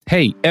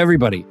Hey,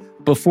 everybody.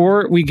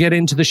 Before we get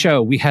into the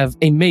show, we have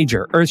a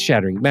major,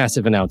 earth-shattering,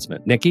 massive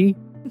announcement. Nikki?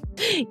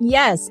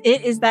 Yes,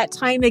 it is that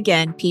time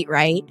again, Pete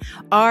Wright.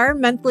 Our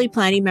monthly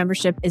planning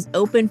membership is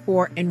open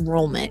for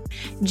enrollment.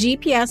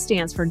 GPS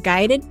stands for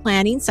Guided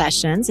Planning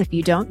Sessions, if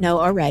you don't know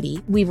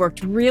already. We've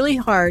worked really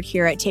hard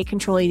here at Take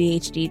Control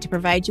ADHD to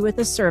provide you with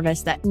a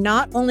service that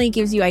not only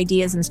gives you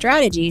ideas and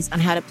strategies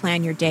on how to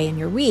plan your day and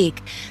your week,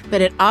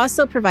 but it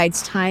also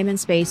provides time and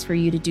space for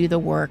you to do the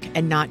work,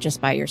 and not just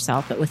by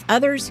yourself, but with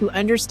others who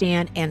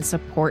understand and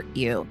support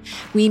you.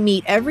 We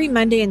meet every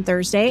Monday and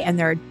Thursday, and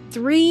there are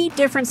 3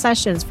 different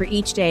sessions for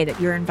each day that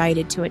you're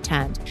invited to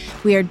attend.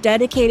 We are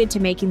dedicated to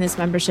making this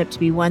membership to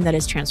be one that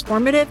is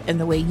transformative in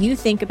the way you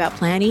think about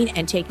planning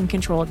and taking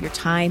control of your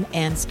time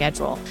and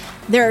schedule.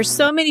 There are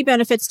so many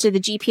benefits to the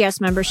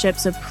GPS membership,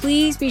 so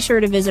please be sure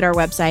to visit our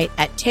website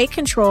at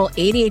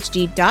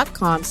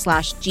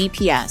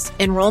takecontroladhd.com/GPS.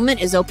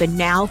 Enrollment is open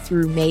now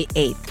through May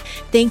 8th.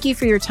 Thank you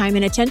for your time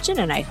and attention,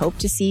 and I hope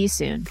to see you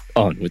soon.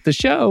 On with the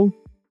show.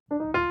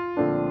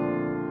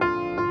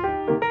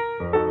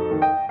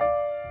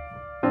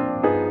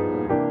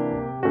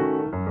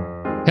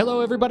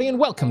 Hello, everybody, and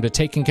welcome to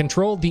Taking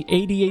Control, the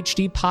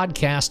ADHD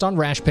podcast on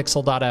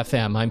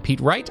rashpixel.fm. I'm Pete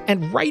Wright,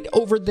 and right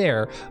over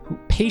there,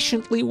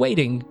 patiently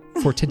waiting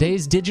for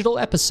today's digital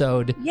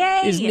episode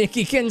is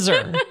Nikki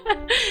Kinzer.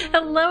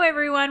 Hello,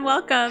 everyone.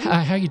 Welcome.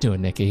 How you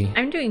doing, Nikki?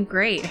 I'm doing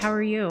great. How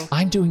are you?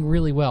 I'm doing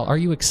really well. Are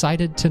you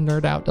excited to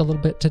nerd out a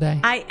little bit today?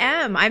 I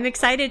am. I'm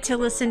excited to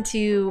listen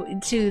to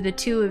the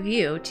two of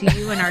you, to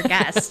you and our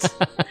guest.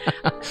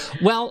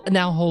 Well,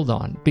 now hold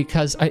on,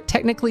 because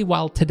technically,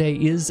 while today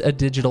is a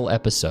digital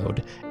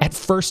episode, at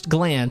first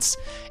glance,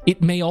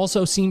 it may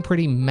also seem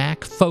pretty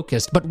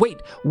Mac-focused. But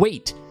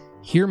wait,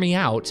 hear me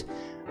out.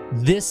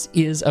 This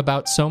is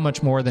about so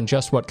much more than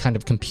just what kind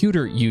of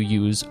computer you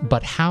use,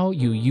 but how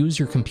you use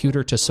your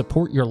computer to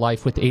support your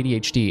life with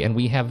ADHD. And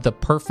we have the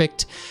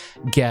perfect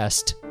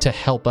guest to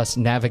help us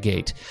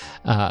navigate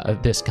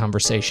this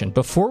conversation.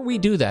 Before we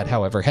do that,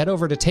 however, head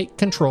over to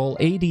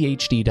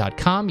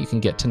takecontroladhd.com. You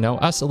can get to know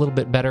us a little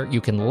bit better. You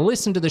can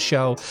listen to the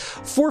show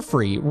for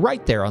free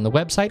right there on the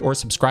website, or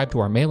subscribe to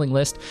our mailing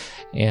list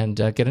and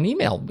get an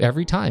email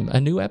every time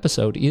a new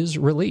episode is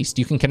released.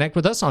 You can connect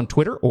with us on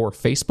Twitter or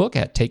Facebook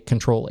at Take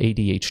Control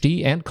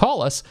ADHD, and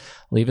call us.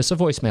 Leave us a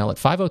voicemail at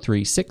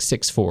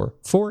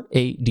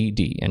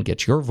 503-664-4ADD and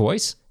get your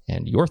voice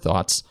and your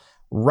thoughts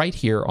right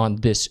here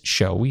on this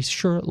show. We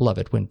sure love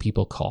it when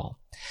people call.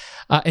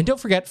 And don't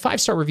forget,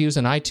 5-star reviews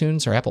in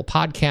iTunes or Apple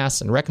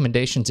Podcasts and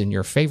recommendations in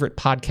your favorite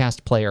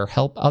podcast player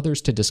help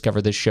others to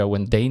discover this show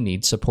when they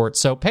need support.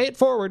 So pay it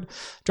forward.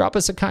 Drop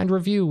us a kind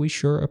review. We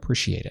sure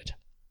appreciate it.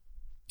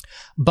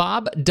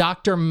 Bob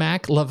Dr.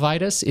 Mac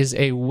Levitas is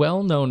a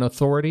well-known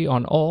authority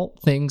on all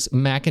things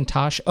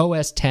Macintosh,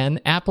 OS X,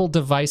 Apple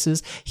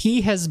devices.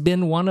 He has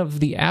been one of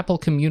the Apple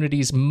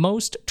community's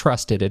most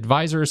trusted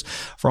advisors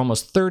for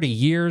almost 30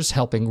 years,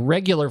 helping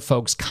regular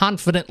folks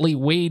confidently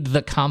wade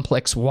the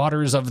complex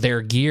waters of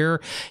their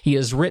gear. He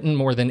has written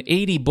more than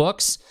 80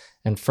 books,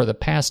 and for the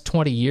past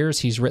 20 years,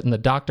 he's written the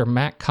Dr.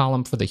 Mac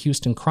column for the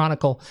Houston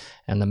Chronicle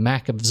and the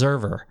Mac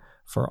Observer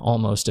for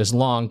almost as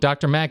long.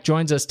 Dr. Mac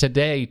joins us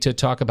today to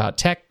talk about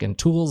tech and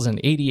tools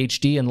and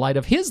ADHD in light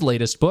of his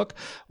latest book,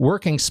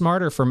 Working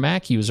Smarter for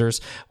Mac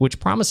Users, which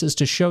promises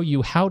to show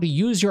you how to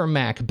use your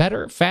Mac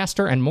better,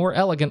 faster, and more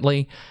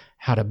elegantly,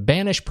 how to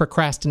banish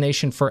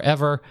procrastination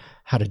forever,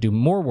 how to do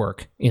more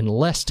work in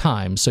less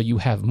time so you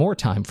have more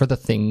time for the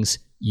things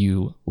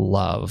you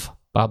love.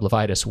 Bob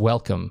Levitas,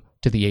 welcome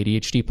to the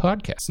ADHD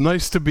podcast. It's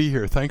nice to be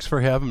here. Thanks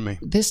for having me.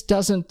 This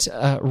doesn't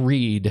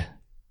read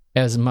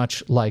as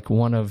much like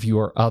one of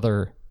your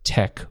other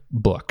tech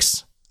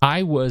books.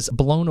 I was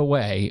blown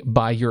away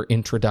by your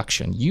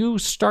introduction. You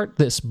start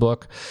this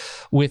book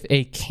with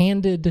a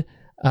candid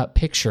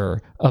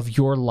picture of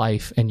your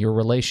life and your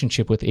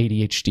relationship with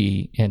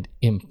ADHD and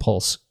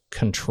impulse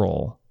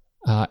control.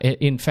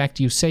 In fact,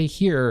 you say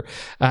here,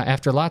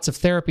 after lots of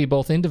therapy,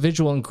 both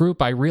individual and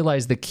group, I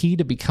realized the key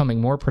to becoming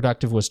more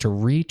productive was to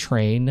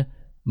retrain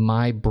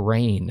my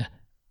brain.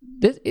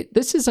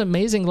 This is an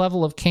amazing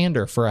level of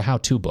candor for a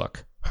how-to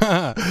book.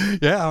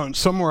 Yeah, and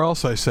somewhere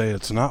else I say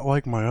it's not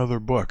like my other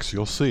books.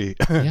 You'll see.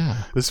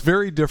 Yeah. It's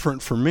very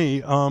different for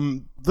me.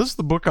 This is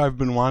the book I've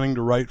been wanting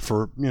to write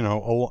for,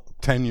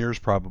 10 years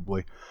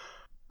probably.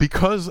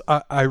 Because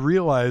I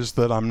realize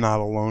that I'm not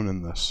alone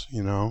in this,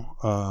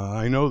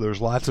 I know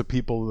there's lots of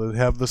people that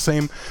have the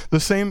same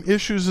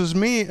issues as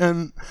me.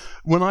 And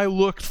when I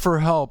looked for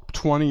help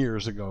 20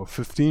 years ago,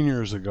 15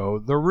 years ago,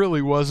 there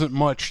really wasn't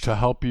much to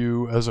help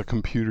you as a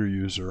computer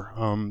user.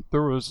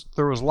 There was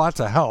lots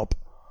of help,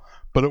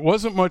 but it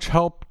wasn't much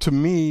help to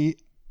me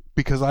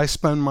because I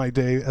spend my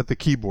day at the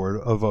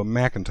keyboard of a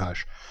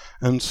Macintosh.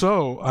 And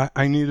so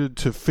I needed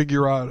to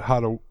figure out how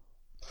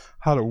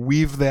to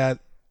weave that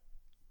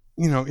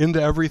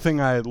into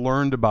everything I had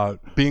learned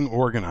about being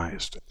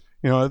organized.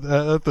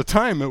 At the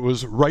time it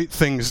was write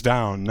things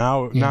down.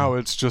 Now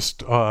it's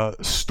just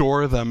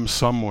store them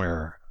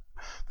somewhere.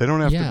 They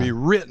don't have to be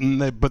written,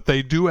 but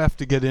they do have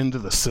to get into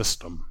the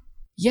system.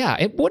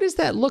 Yeah, what does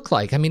that look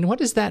like? I mean, what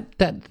does that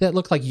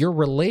look like? Your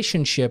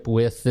relationship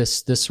with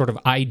this sort of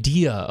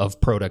idea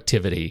of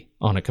productivity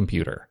on a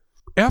computer.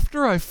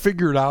 After I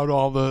figured out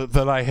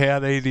that I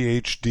had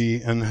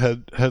ADHD and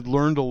had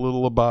learned a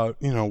little about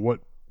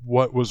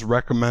what was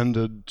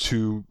recommended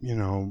to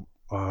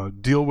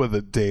deal with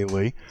it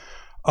daily,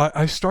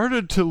 I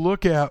started to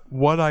look at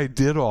what I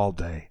did all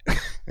day.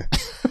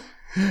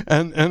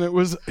 and it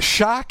was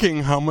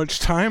shocking how much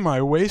time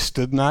I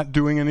wasted not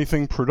doing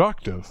anything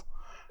productive.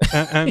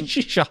 And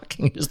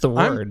shocking is the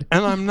word.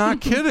 I'm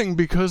not kidding,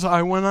 because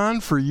I went on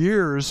for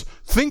years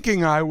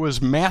thinking I was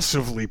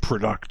massively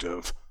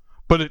productive,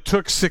 but it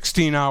took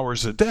 16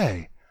 hours a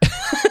day.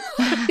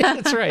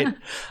 That's right.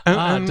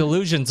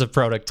 Delusions of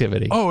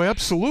productivity. Oh,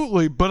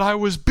 absolutely. But I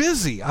was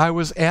busy. I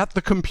was at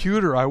the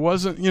computer. I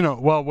wasn't,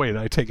 well, wait,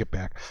 I take it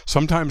back.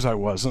 Sometimes I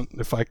wasn't.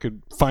 If I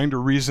could find a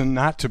reason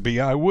not to be,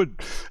 I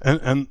would.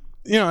 And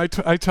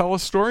I tell a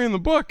story in the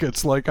book.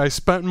 It's like I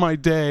spent my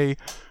day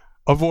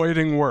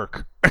avoiding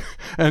work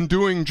and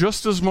doing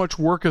just as much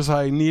work as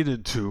I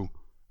needed to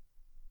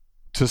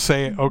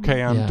say,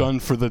 okay, I'm done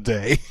for the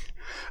day.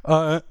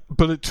 But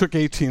it took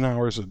 18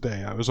 hours a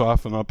day. I was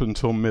often up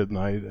until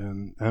midnight,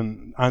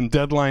 and on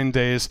deadline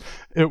days,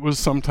 it was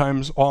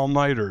sometimes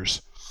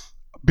all-nighters,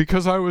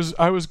 because I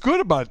was good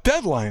about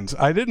deadlines.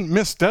 I didn't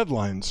miss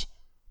deadlines,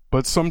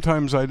 but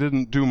sometimes I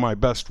didn't do my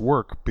best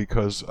work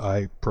because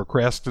I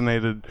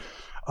procrastinated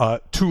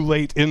too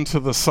late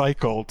into the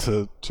cycle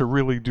to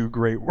really do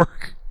great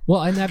work.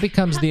 Well, and that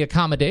becomes the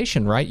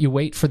accommodation, right? You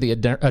wait for the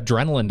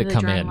adrenaline to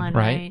come in,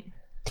 right?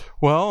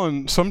 Well,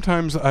 and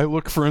sometimes I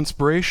look for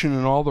inspiration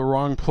in all the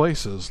wrong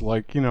places.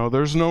 Like,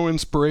 there's no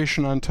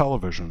inspiration on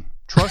television.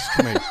 Trust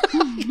me.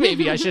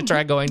 Maybe I should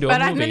try going to a movie.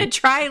 But I'm going to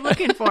try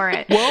looking for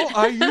it. Well,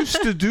 I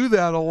used to do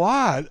that a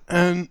lot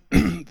and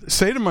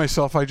say to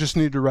myself, I just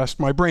need to rest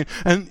my brain.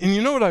 And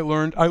you know what I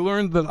learned? I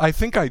learned that I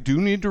think I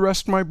do need to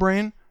rest my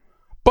brain,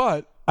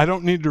 but I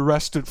don't need to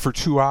rest it for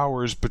 2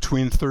 hours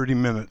between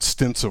 30-minute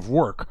stints of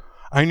work.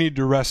 I need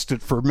to rest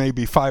it for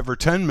maybe 5 or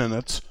 10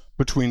 minutes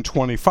between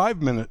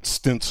 25-minute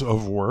stints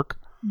of work.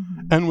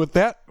 Mm-hmm. And with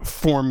that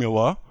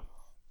formula,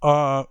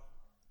 it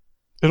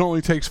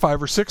only takes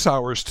 5 or 6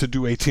 hours to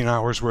do 18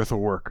 hours worth of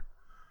work.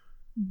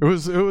 It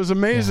was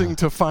amazing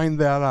to find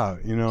that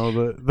out,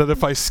 that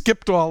if I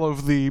skipped all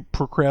of the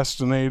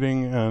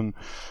procrastinating and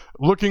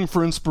looking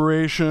for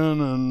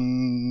inspiration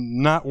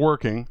and not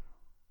working,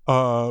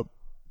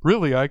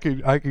 really I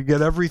could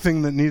get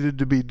everything that needed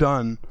to be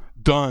done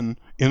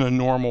in a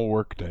normal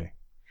workday.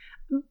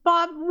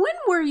 Bob, when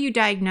were you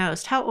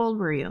diagnosed? How old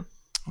were you?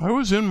 I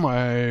was in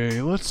my,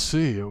 I was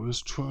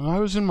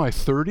in my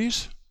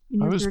 30s.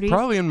 I was 30s?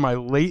 Probably in my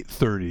late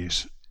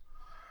 30s.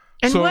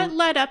 And what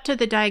led up to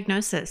the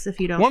diagnosis, if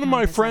you don't know? One of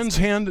my friends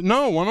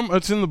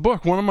it's in the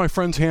book. One of my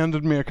friends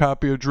handed me a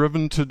copy of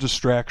Driven to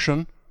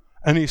Distraction,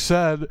 and he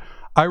said,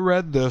 I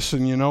read this,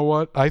 and you know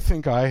what? I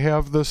think I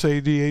have this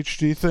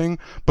ADHD thing,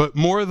 but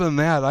more than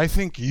that, I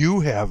think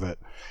you have it.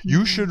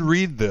 You should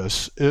read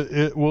this.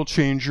 It will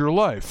change your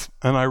life.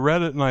 And I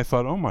read it, and I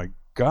thought, oh my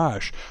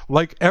gosh.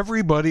 Like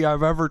everybody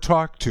I've ever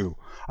talked to,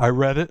 I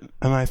read it,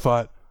 and I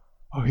thought,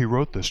 oh, he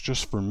wrote this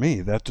just for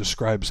me. That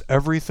describes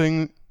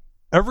everything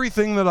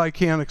that I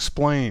can't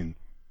explain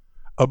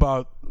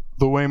about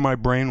the way my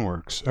brain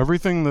works.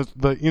 Everything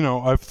that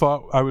I've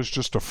thought I was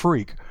just a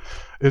freak.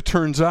 It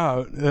turns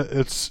out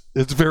it's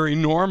very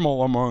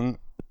normal among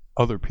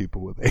other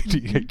people with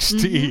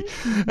ADHD.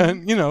 Mm-hmm.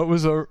 And, it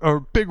was a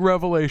big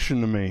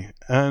revelation to me.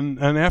 And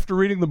after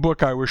reading the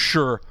book, I was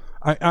sure.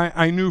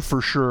 I knew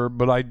for sure,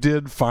 but I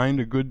did find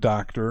a good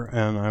doctor,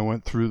 and I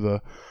went through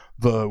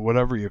the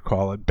whatever you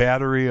call it,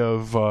 battery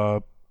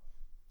of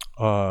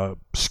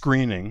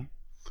screening.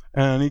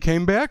 And he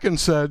came back and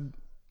said,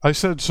 I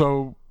said,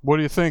 so what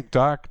do you think,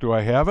 Doc? Do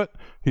I have it?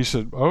 He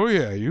said, oh,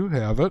 yeah, you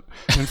have it.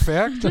 In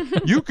fact,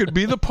 you could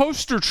be the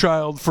poster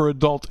child for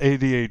adult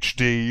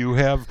ADHD. You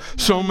have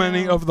so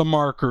many of the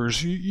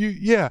markers.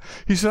 Yeah.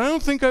 He said, I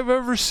don't think I've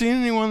ever seen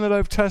anyone that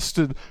I've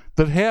tested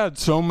that had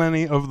so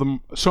many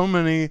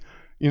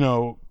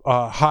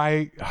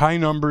high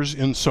numbers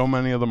in so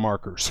many of the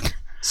markers.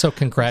 So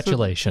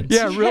congratulations.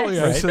 Yeah, really.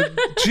 Yes, right? I said,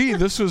 gee,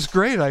 this was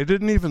great. I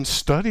didn't even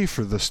study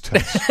for this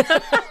test.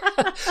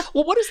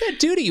 Well, what does that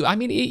do to you? I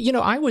mean,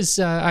 I was,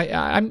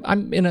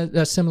 I'm in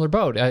a similar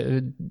boat,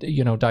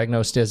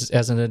 diagnosed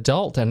as an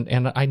adult.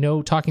 And I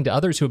know, talking to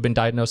others who have been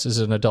diagnosed as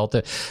an adult,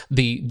 that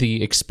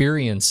the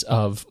experience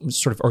of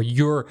or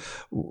your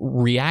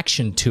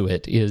reaction to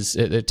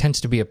it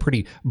tends to be a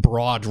pretty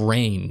broad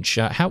range.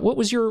 What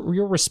was your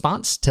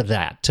response to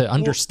that, to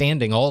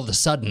understanding all of a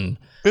sudden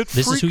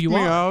this is who you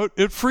are?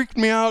 It freaked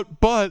me out,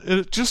 but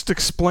it just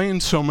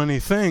explained so many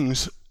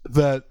things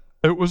that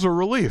it was a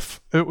relief.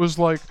 It was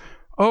like,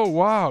 oh,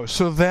 wow.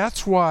 So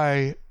that's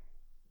why,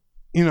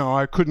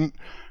 I couldn't,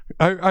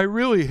 I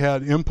really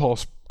had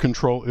impulse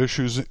control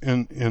issues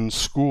in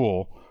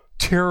school.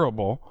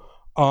 Terrible.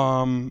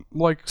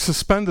 Like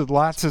suspended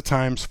lots of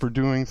times for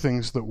doing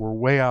things that were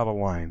way out of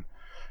line.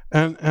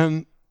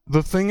 And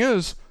the thing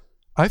is,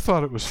 I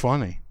thought it was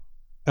funny.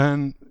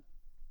 And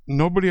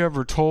nobody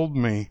ever told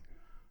me.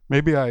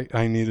 Maybe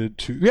I needed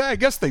to. Yeah, I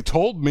guess they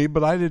told me,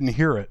 but I didn't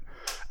hear it.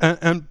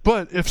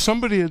 But if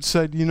somebody had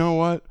said, you know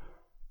what,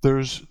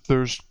 there's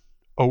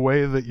a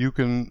way that you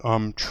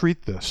can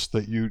treat this,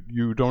 that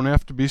you don't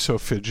have to be so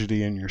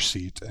fidgety in your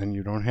seat, and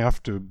you don't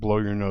have to blow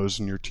your nose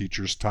in your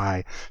teacher's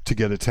tie to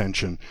get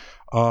attention.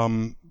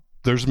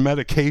 There's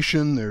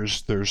medication,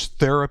 there's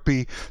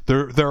therapy,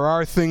 there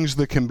are things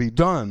that can be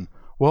done.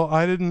 Well,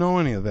 I didn't know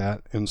any of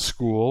that in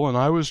school, and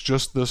I was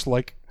just this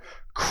like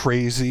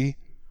crazy.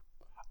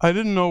 I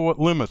didn't know what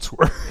limits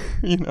were.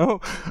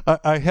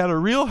 I had a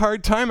real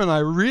hard time, and I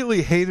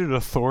really hated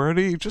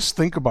authority. Just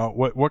think about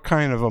what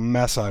kind of a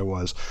mess I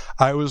was.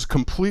 I was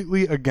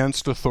completely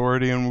against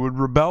authority and would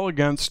rebel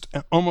against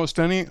almost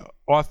any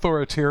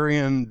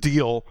authoritarian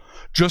deal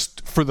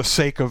just for the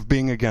sake of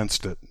being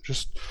against it,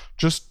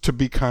 just to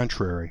be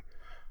contrary.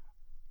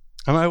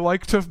 And I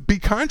like to be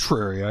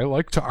contrary. I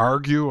like to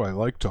argue. I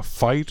like to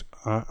fight.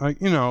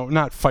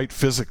 Not fight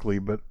physically,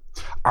 but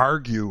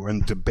argue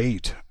and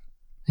debate.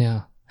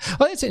 Yeah.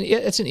 Well, it's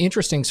an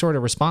interesting sort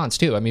of response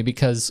too. I mean,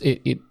 because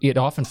it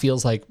often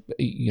feels like,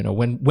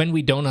 when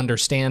we don't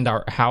understand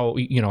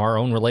our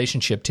own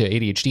relationship to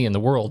ADHD in the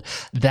world,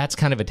 that's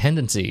kind of a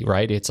tendency,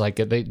 right? It's like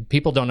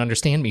people don't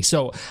understand me,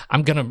 so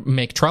I'm gonna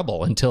make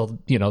trouble until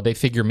they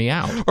figure me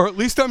out. Or at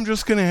least I'm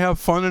just gonna have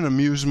fun and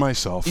amuse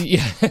myself.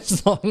 Yeah,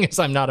 as long as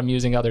I'm not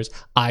amusing others,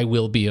 I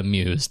will be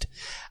amused.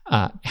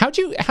 How'd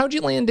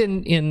you land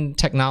in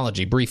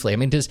technology briefly? I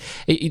mean,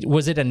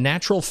 was it a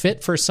natural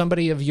fit for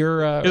somebody of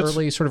your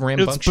early sort of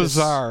rambunctious? It's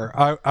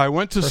bizarre. I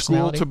went to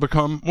school to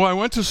become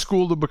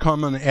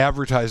an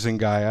advertising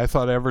guy. I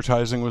thought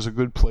advertising was a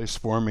good place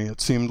for me. It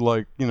seemed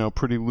like,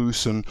 pretty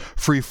loose and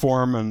free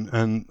form,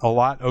 and a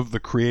lot of the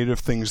creative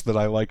things that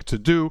I like to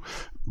do,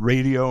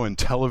 radio and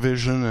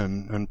television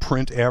and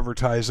print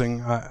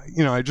advertising.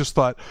 I just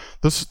thought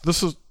this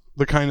is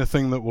the kind of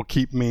thing that will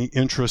keep me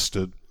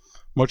interested.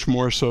 Much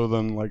more so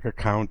than like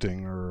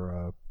accounting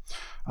or,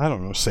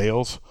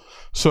 sales.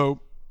 So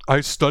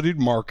I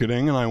studied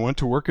marketing, and I went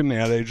to work in an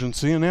ad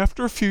agency. And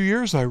after a few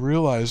years, I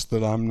realized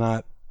that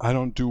I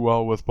don't do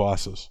well with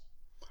bosses.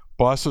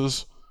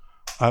 Bosses,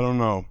 I don't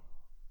know.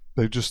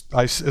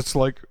 It's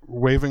like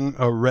waving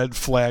a red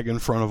flag in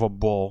front of a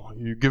bull.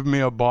 You give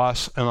me a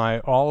boss, and I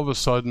all of a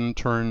sudden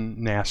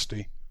turn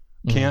nasty.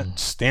 Can't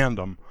stand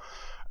them.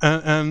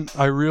 And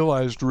I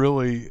realized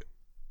really,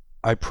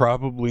 I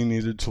probably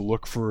needed to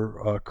look for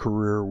a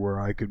career where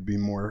I could be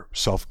more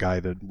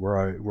self-guided,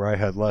 where I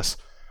had less,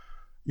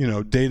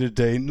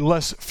 day-to-day,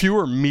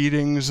 fewer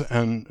meetings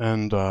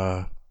and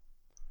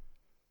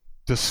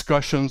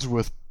discussions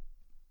with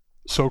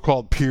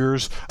so-called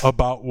peers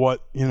about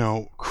what,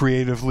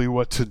 creatively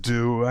what to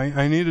do.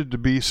 I needed to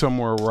be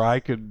somewhere where I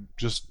could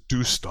just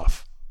do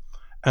stuff.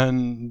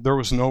 And there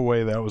was no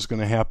way that was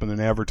going to happen in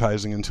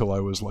advertising until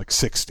I was like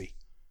 60.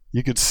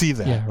 You could see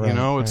that,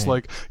 it's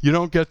like you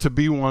don't get to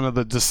be one of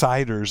the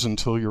deciders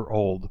until you're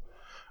old.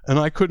 And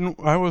I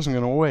wasn't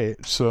going to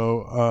wait. So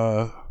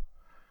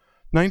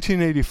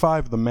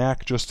 1985, the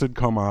Mac just had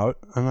come out,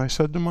 and I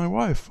said to my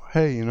wife,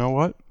 hey, you know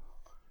what?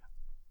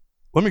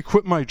 Let me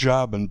quit my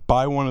job and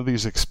buy one of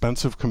these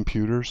expensive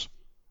computers,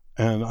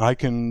 and I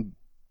can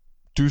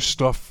do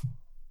stuff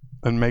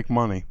and make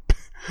money.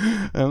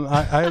 And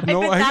I had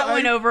no idea. That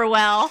went over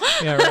well.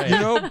 Yeah,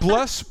 right.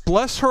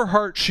 Bless her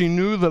heart, she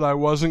knew that I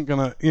wasn't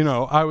gonna,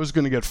 I was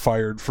gonna get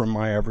fired from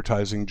my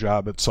advertising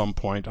job at some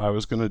point. I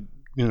was gonna,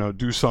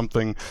 do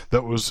something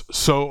that was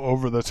so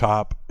over the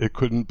top it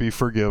couldn't be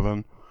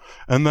forgiven.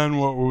 And then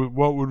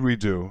what would we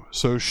do?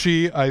 So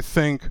I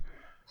think,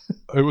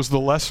 it was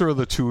the lesser of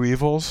the two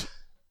evils.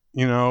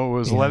 It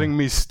was letting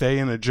me stay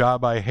in a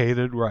job I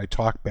hated, where I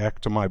talked back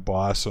to my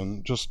boss,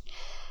 and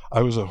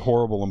I was a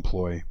horrible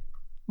employee.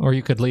 Or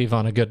you could leave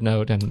on a good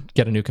note and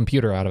get a new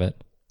computer out of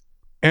it,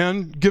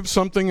 and give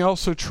something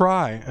else a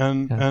try.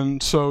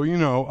 And so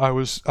I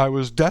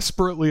was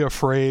desperately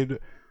afraid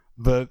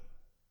that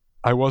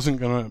I wasn't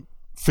going to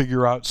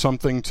figure out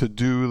something to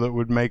do that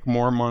would make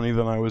more money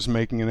than I was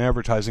making in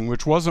advertising,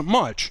 which wasn't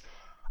much.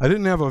 I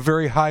didn't have a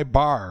very high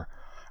bar,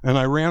 and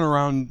I ran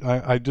around.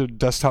 I did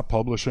desktop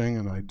publishing,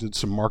 and I did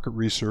some market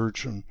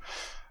research, and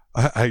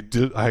I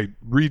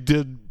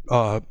redid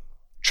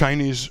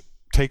Chinese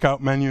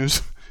takeout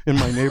menus in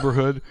my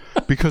neighborhood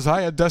because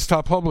I had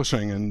desktop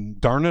publishing,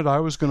 and darn it, I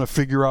was going to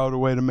figure out a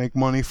way to make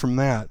money from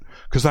that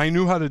because I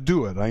knew how to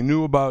do it. I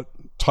knew about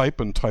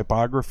type and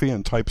typography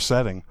and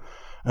typesetting,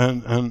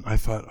 and I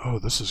thought, oh,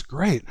 this is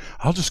great.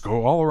 I'll just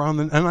go all around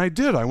and I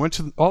did. I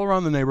went all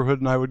around the neighborhood,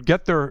 and I would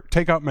get their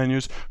takeout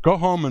menus, go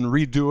home and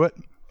redo it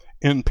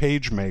in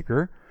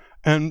PageMaker,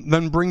 and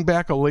then bring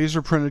back a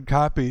laser printed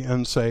copy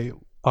and say,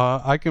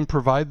 I can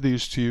provide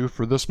these to you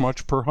for this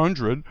much per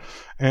 100,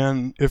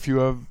 and if you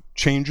have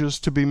changes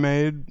to be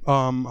made,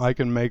 I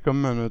can make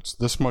them, and it's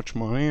this much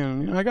money.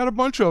 And I got a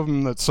bunch of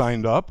them that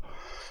signed up.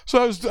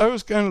 So I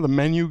was kind of the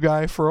menu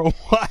guy for a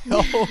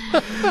while,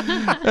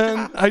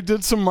 and I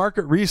did some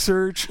market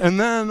research, and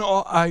then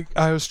I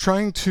was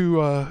trying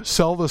to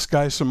sell this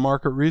guy some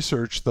market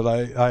research that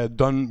I had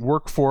done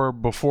work for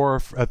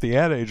before at the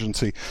ad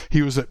agency.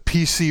 He was at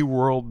PC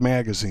World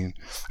magazine,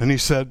 and he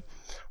said,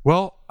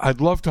 well, I'd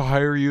love to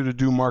hire you to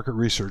do market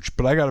research,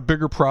 but I got a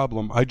bigger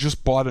problem. I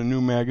just bought a new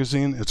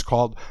magazine. It's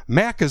called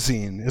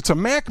Macazine. It's a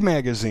Mac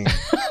magazine.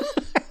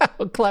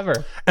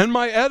 Clever. And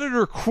my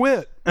editor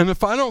quit. And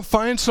if I don't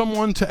find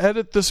someone to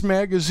edit this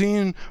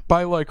magazine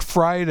by like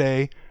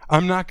Friday,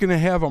 I'm not going to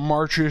have a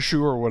March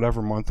issue or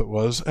whatever month it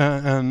was.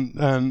 And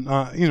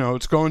you know,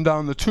 it's going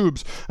down the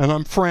tubes. And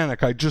I'm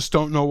frantic. I just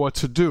don't know what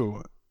to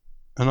do.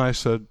 And I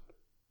said,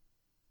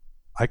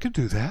 I could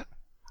do that.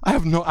 I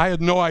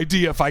had no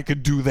idea if I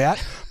could do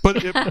that,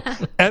 but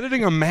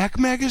editing a Mac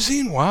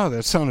magazine, wow,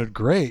 that sounded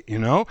great, you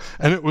know?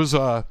 And it was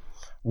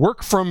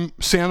work from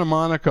Santa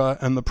Monica,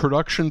 and the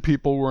production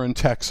people were in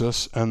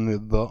Texas,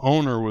 and the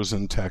owner was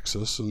in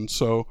Texas. And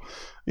so,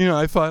 you know,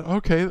 I thought,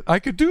 okay, I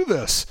could do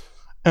this.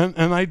 And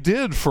I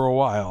did for a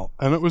while,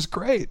 and it was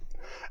great.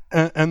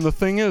 And the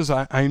thing is,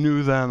 I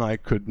knew then I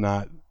could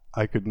not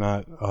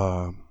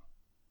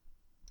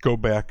go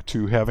back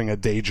to having a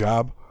day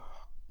job.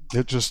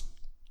 It just...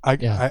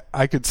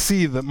 I could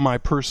see that my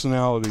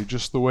personality,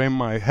 just the way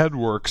my head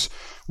works,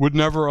 would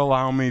never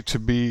allow me to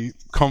be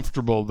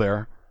comfortable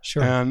there.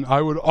 Sure. And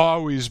I would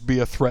always be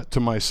a threat to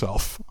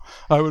myself.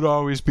 I would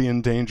always be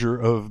in danger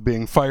of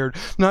being fired.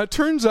 Now, it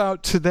turns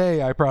out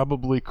today I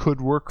probably could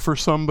work for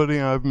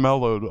somebody. I've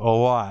mellowed a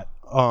lot.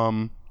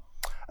 And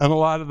a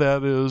lot of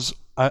that is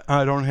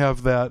I don't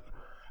have that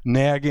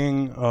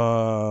nagging,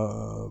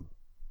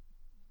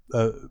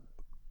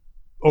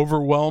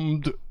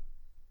 overwhelmed,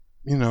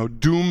 you know,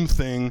 doom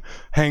thing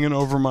hanging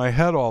over my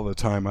head all the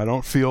time. I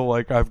don't feel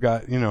like I've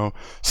got, you know,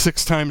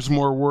 6 times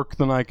more work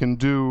than I can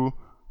do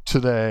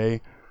today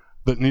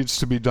that needs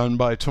to be done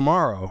by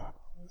tomorrow.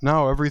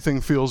 Now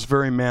everything feels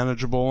very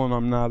manageable and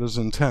I'm not as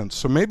intense.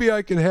 So maybe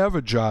I could have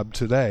a job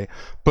today,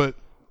 but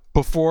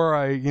before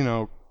I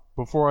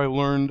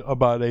learned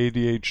about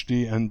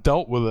ADHD and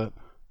dealt with it,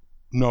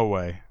 no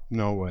way.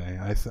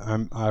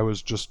 I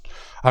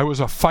was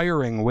a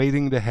firing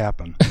waiting to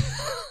happen.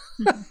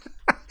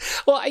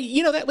 Well,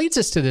 that leads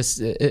us to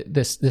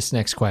this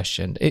next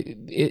question.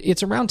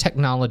 It's around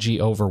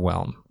technology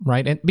overwhelm,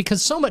 right? And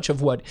because so much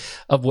of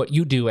what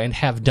you do and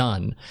have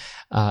done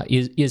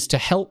is to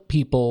help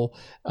people,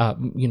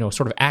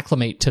 sort of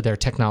acclimate to their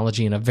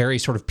technology in a very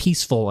sort of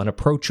peaceful and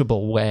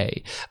approachable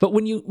way. But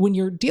when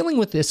you're dealing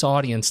with this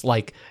audience,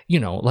 like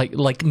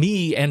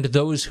me and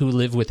those who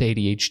live with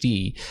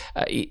ADHD,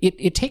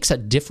 it takes a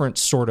different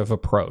sort of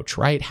approach,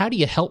 right? How do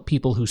you help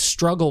people who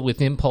struggle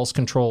with impulse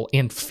control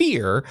and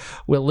fear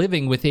while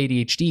living with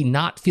ADHD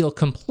not feel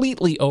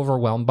completely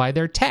overwhelmed by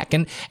their tech?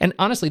 And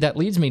honestly, that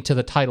leads me to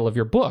the title of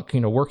your book,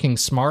 Working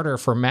Smarter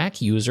for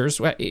Mac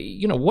Users. What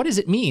does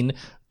it mean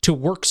to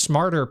work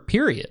smarter,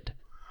 period?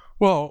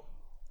 Well,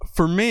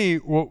 for me,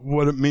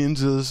 what it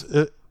means is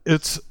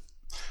it's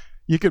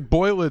you could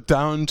boil it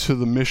down to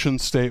the mission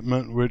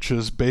statement, which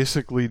is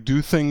basically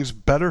do things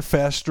better,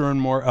 faster,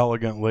 and more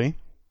elegantly,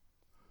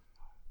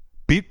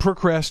 beat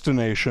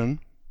procrastination,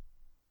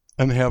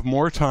 and have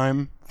more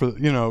time for,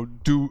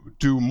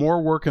 do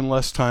more work in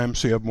less time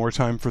so you have more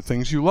time for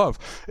things you love.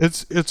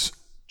 It's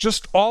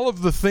just all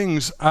of the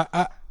things.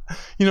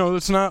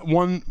 It's not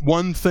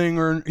one thing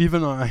or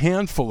even a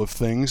handful of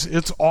things.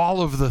 It's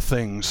all of the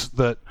things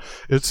that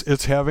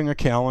it's having a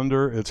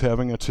calendar, it's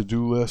having a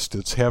to-do list,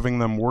 it's having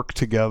them work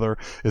together,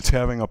 it's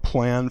having a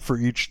plan for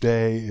each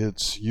day,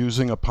 it's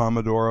using a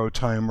Pomodoro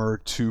timer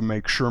to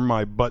make sure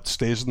my butt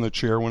stays in the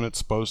chair when it's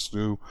supposed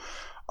to.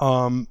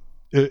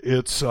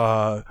 It's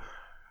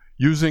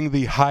using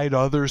the hide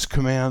others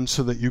command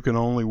so that you can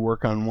only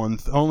work on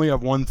only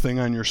have one thing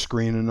on your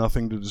screen and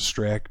nothing to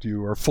distract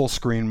you, or full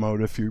screen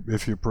mode if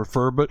you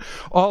prefer. But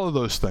all of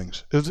those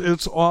things,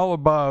 it's all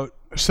about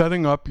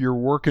setting up your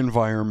work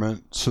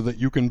environment so that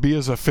you can be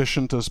as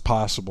efficient as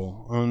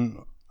possible. And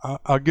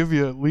I'll give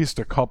you at least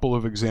a couple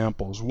of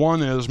examples.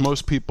 One is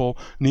most people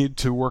need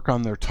to work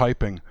on their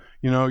typing.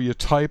 You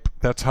type,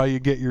 that's how you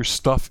get your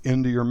stuff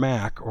into your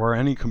Mac or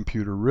any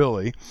computer,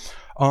 really.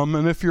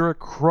 And if you're a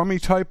crummy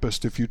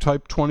typist, if you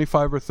type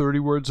 25 or 30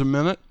 words a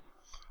minute,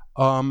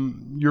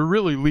 you're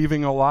really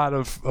leaving a lot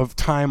of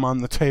time on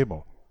the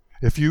table.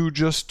 If you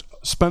just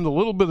spend a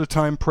little bit of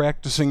time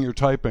practicing your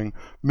typing,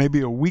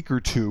 maybe a week or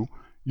two,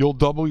 you'll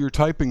double your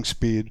typing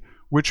speed,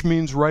 which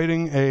means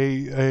writing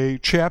a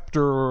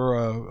chapter or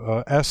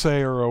a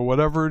essay or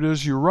whatever it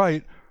is you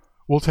write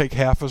will take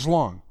half as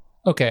long.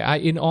 Okay,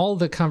 in all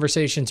the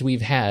conversations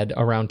we've had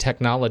around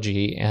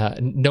technology,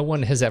 no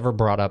one has ever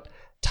brought up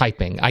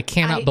typing. I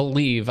cannot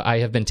believe I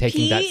have been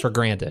taking that for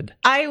granted.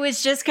 I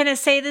was just going to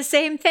say the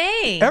same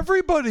thing.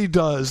 Everybody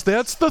does.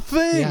 That's the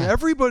thing. Yeah.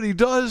 Everybody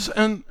does.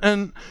 And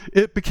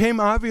it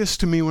became obvious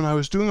to me when I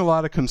was doing a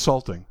lot of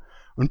consulting.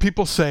 When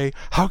people say,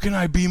 how can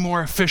I be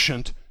more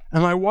efficient?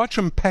 And I watch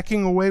them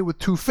pecking away with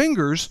 2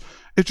 fingers,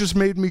 it just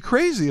made me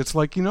crazy. It's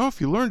like,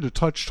 if you learn to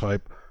touch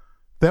type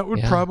That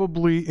would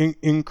probably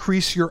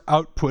increase your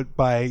output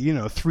by,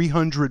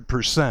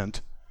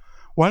 300%.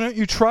 Why don't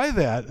you try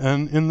that?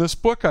 And in this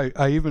book,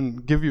 I even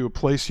give you a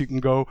place you can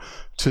go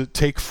to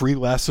take free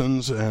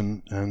lessons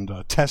and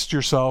test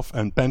yourself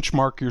and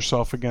benchmark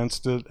yourself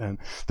against it. And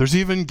there's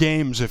even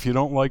games. If you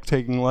don't like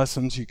taking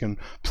lessons, you can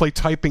play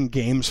typing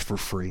games for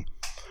free.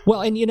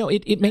 Well, and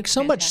it makes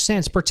so much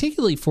sense,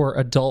 particularly for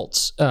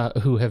adults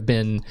who have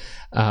been,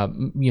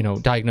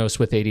 diagnosed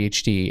with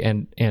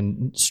ADHD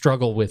and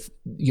struggle with,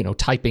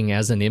 typing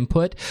as an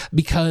input,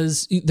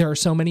 because there are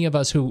so many of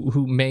us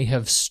who may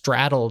have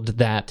straddled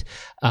that,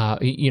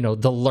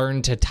 the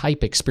learn to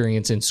type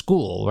experience in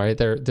school, right?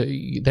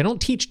 They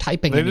don't teach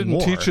typing anymore. They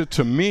didn't teach it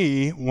to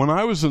me when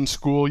I was in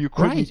school. You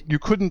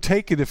couldn't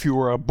take it if you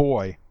were a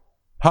boy.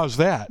 How's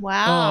that?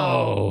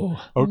 Wow.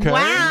 Oh. Okay.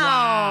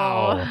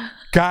 Wow.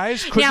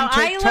 Guys couldn't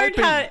take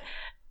typing.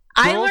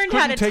 I learned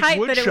how to type,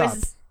 but it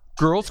was...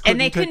 Girls couldn't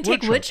and they couldn't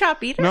take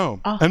woodshop either?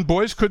 No. Oh. And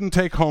boys couldn't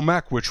take home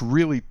ec, which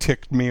really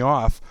ticked me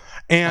off.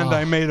 And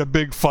I made a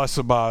big fuss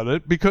about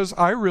it because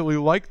I really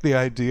liked the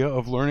idea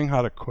of learning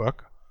how to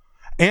cook.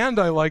 And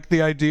I liked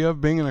the idea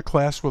of being in a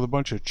class with a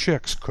bunch of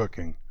chicks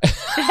cooking.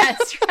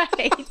 That's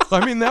right.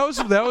 I mean, that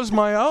was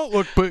my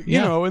outlook. But,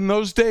 in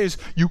those days,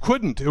 you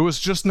couldn't. It was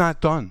just not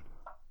done.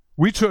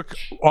 We took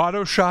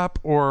auto shop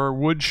or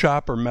wood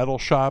shop or metal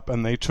shop,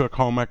 and they took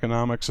home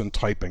economics and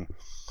typing.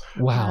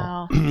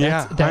 Wow.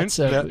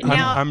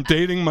 I'm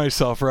dating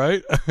myself,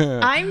 right?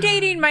 I'm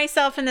dating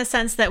myself in the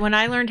sense that when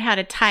I learned how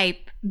to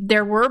type,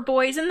 there were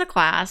boys in the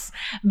class,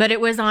 but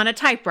it was on a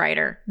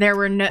typewriter. There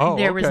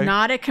was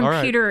not a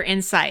computer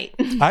in sight.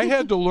 I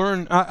had to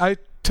learn. I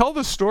tell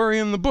the story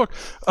in the book.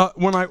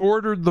 When I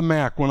ordered the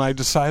Mac, when I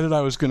decided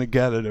I was going to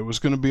get it, it was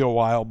going to be a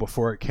while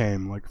before it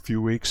came, like a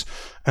few weeks,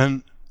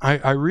 and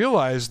I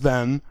realized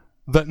then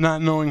that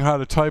not knowing how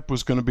to type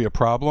was going to be a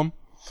problem,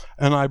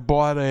 and I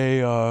bought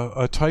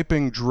a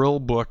typing drill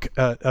book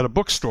at a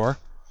bookstore,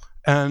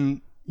 and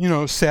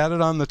sat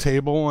it on the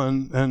table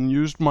and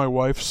used my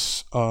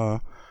wife's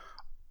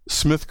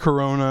Smith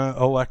Corona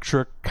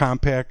electric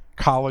compact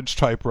college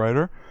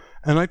typewriter,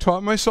 and I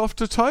taught myself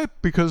to type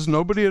because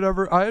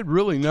I had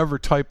really never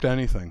typed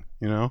anything.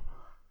 Yeah.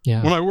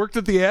 When I worked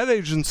at the ad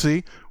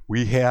agency,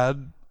 we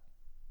had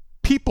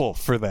people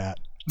for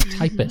that.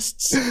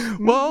 Typists.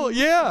 Well,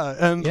 yeah.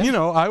 And,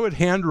 I would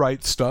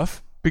handwrite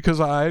stuff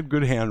because I had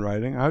good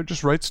handwriting. I would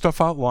just write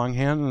stuff out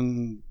longhand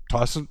and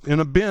toss it in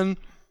a bin,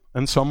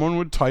 and someone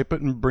would type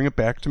it and bring it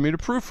back to me to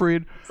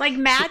proofread. It's like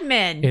Mad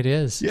Men. It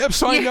is. Yeah,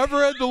 so I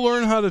never had to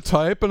learn how to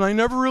type, and I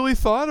never really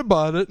thought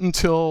about it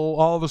until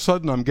all of a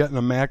sudden I'm getting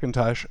a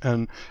Macintosh,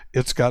 and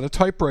it's got a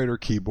typewriter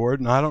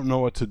keyboard, and I don't know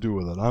what to do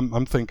with it.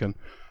 I'm thinking,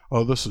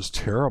 oh, this is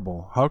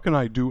terrible. How can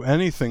I do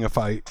anything if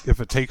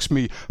it takes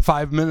me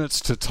 5 minutes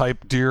to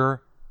type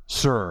 "Dear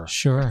Sir"?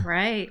 Sure.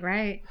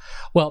 Right.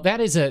 Well,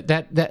 that's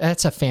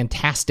a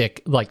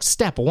fantastic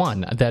step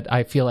one that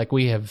I feel like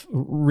we have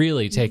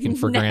really taken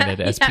for granted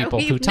as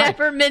people who type. We've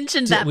never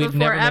mentioned that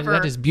before ever.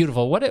 That is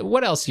beautiful.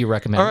 What else do you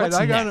recommend? All right, What's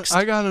next?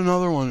 I got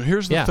another one.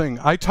 Here's the thing.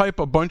 I type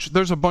a bunch.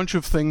 There's a bunch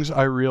of things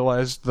I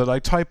realized that I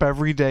type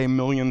every day,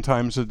 1,000,000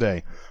 times a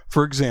day.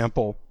 For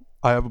example,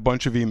 I have a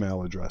bunch of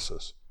email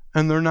addresses.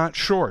 And they're not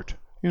short.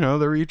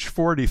 They're each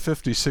 40,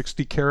 50,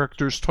 60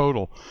 characters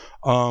total.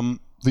 The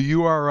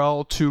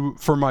URL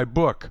for my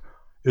book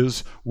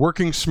is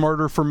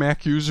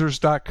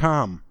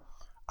workingsmarterformacusers.com.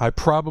 I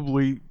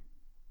probably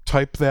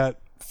type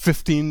that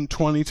 15,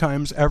 20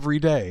 times every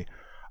day.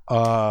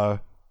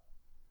 Dear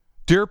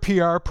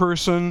PR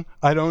person,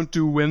 I don't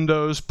do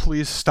Windows.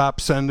 Please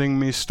stop sending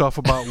me stuff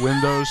about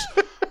Windows.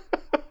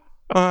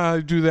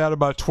 I do that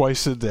about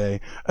twice a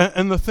day.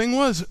 And the thing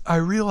was, I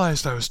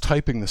realized I was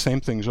typing the same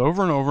things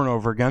over and over and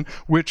over again,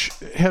 which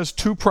has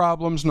two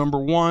problems. Number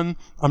one,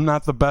 I'm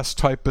not the best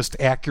typist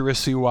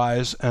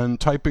accuracy-wise, and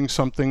typing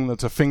something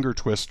that's a finger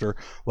twister,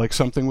 like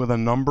something with a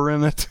number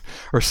in it,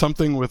 or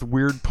something with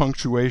weird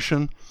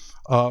punctuation,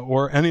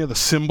 or any of the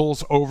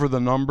symbols over the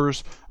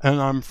numbers, and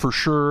I'm for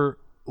sure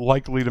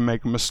likely to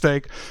make a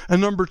mistake.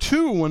 And number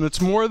two, when it's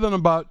more than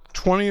about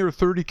 20 or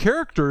 30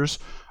 characters,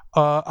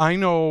 I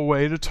know a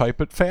way to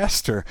type it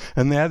faster,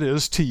 and that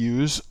is to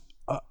use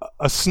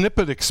a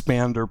snippet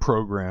expander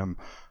program.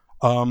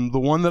 The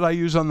one that I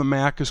use on the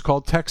Mac is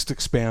called Text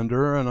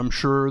Expander, and I'm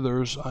sure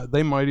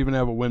they might even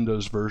have a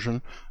Windows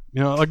version.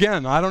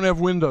 Again, I don't have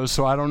Windows,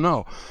 so I don't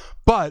know.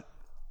 But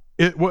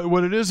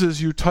what it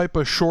is you type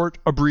a short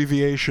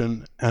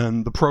abbreviation,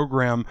 and the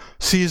program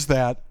sees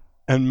that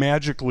and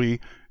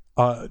magically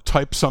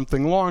types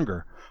something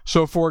longer.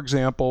 So, for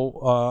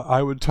example,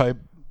 I would type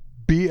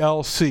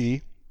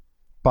BLC,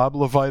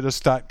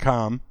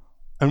 BobLevitus.com,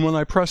 and when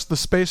I press the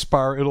space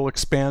bar, it'll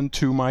expand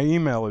to my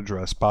email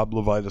address,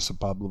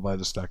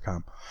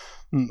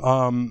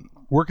 BobLevitus@BobLevitus.com.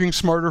 Working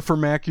Smarter for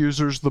Mac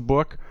Users, the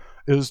book,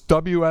 is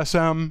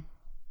WSM.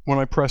 When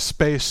I press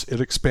space,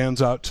 it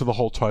expands out to the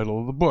whole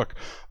title of the book.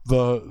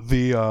 The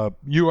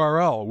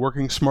URL,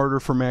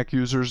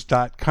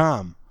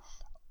 WorkingSmarterForMacUsers.com,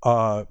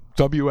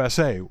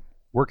 WSA,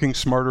 Working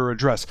Smarter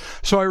address.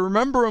 So I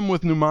remember them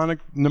with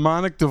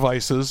mnemonic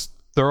devices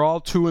They're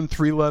all 2- and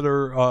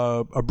 3-letter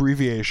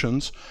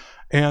abbreviations.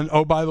 And,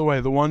 oh, by the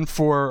way, the one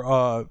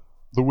for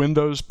the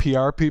Windows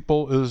PR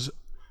people is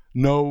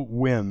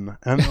NOWIN,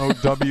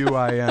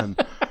 NOWIN.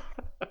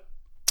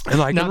 And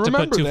I can Not to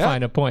remember put too that.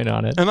 fine a point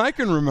on it. And I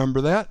can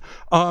remember that.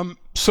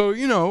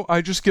 So,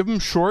 I just give them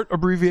short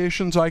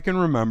abbreviations I can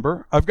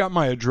remember. I've got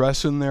my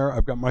address in there.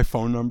 I've got my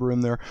phone number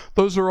in there.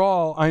 Those are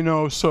all I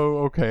know. So,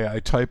 okay, I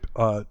type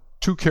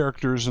 2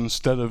 characters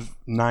instead of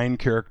 9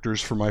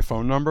 characters for my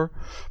phone number.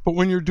 But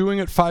when you're doing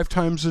it 5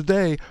 times a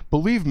day,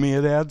 believe me,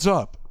 it adds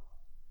up.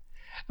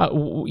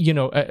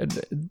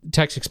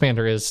 Text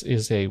Expander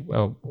is a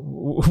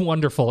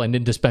wonderful and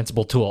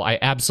indispensable tool. I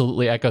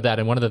absolutely echo that.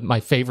 And one of my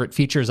favorite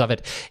features of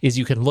it is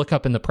you can look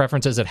up in the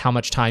preferences at how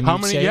much time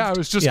you've saved. Yeah, I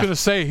was just going to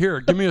say, here,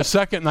 give me a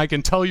second and I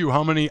can tell you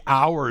how many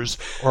hours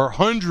or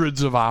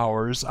hundreds of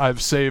hours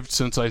I've saved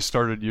since I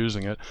started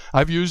using it.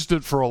 I've used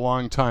it for a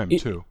long time,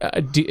 too.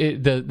 Do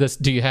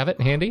you have it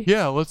handy?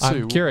 Yeah, let's see.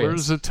 I'm curious. Where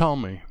does it tell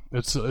me?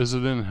 Is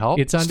it in help?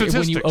 It's under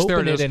when you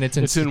open it, and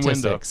it's in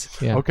Windows.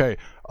 Yeah. Okay.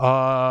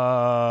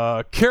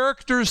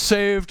 Characters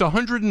saved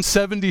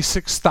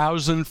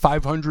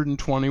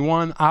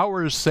 176,521.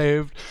 Hours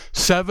saved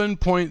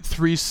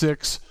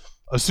 7.36.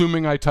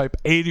 Assuming I type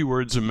 80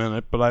 words a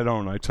minute, but I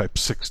don't. I type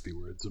 60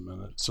 words a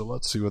minute. So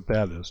let's see what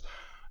that is.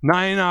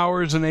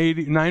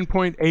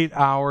 9.8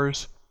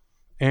 hours,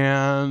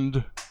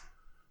 and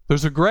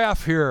there's a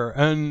graph here.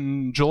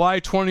 And July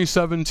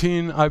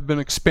 2017, I've been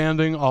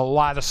expanding a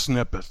lot of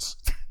snippets.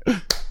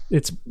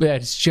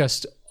 It's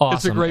just awesome.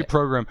 It's a great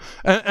program.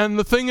 And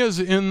the thing is,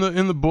 in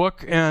the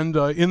book and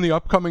in the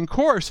upcoming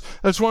course,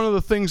 that's one of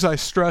the things I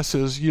stress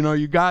is,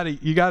 you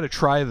gotta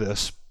try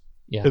this.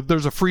 Yeah.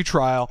 There's a free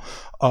trial,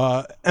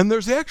 and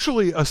there's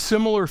actually a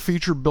similar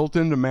feature built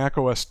into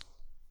macOS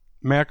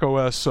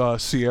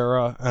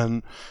Sierra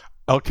and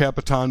El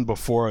Capitan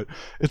before it.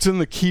 It's in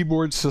the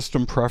keyboard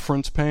system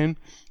preference pane.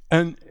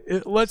 And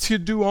it lets you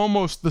do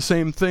almost the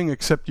same thing,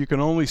 except you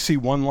can only see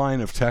one line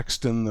of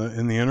text in the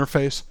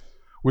interface,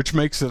 which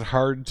makes it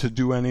hard to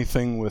do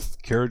anything with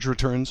carriage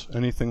returns,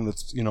 anything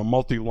that's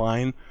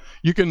multi-line.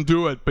 You can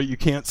do it, but you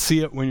can't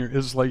see it when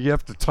it's like you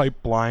have to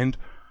type blind.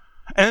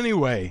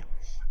 Anyway,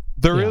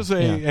 there is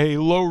a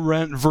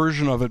low-rent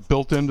version of it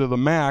built into the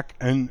Mac,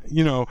 and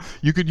you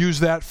could use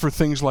that for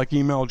things like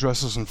email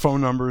addresses and phone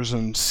numbers,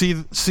 and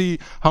see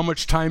how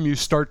much time you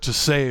start to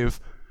save.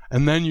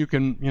 And then you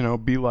can,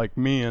 be like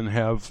me and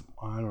have,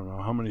 I don't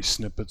know, how many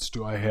snippets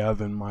do I have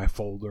in my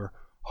folder?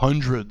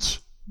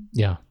 Hundreds.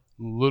 Yeah.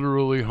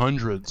 Literally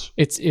hundreds.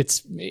 It's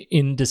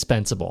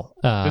indispensable.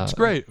 It's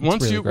great.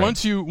 Once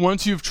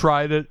you've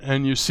tried it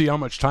and you see how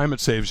much time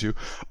it saves you,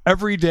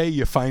 every day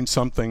you find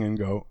something and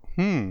go,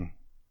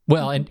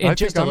 Well, and I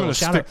just think a I'm going to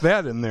stick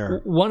that in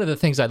there. One of the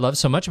things I love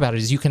so much about it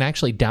is you can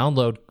actually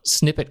download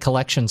snippet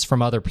collections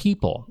from other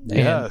people.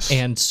 Yes.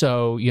 And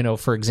so,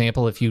 for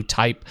example, if you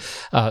type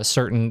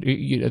certain,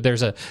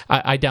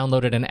 I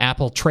downloaded an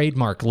Apple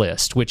trademark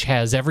list, which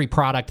has every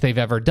product they've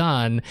ever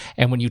done.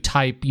 And when you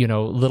type, the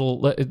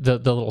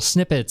little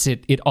snippets,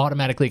 it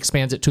automatically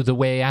expands it to the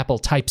way Apple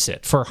types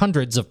it for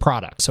hundreds of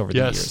products over the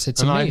years.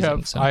 It's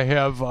amazing. I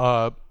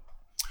have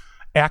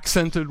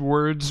accented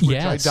words, which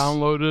I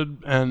downloaded,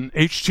 and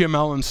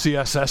HTML and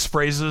CSS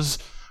phrases,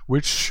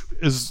 which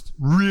is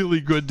really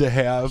good to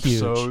have.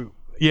 Huge. So,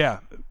 yeah,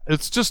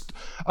 it's just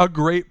a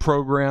great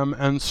program,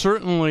 and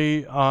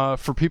certainly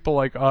for people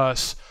like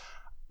us,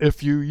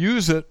 if you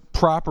use it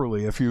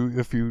properly, if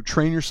you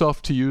train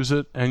yourself to use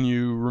it, and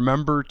you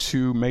remember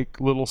to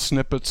make little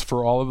snippets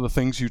for all of the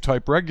things you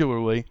type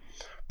regularly,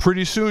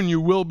 pretty soon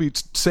you will be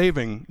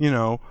saving,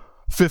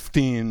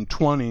 15,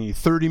 20,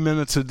 30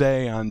 minutes a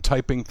day on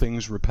typing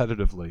things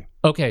repetitively.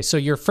 Okay, so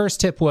your first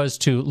tip was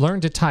to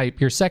learn to type.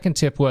 Your second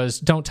tip was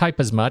don't type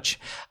as much.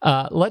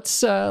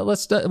 Let's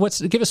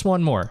give us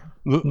one more.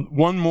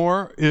 One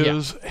more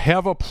is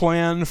have a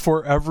plan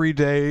for every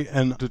day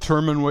and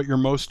determine what your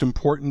most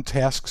important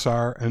tasks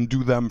are and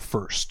do them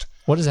first.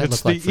 What does that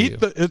look like for you?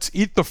 It's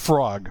eat the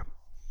frog.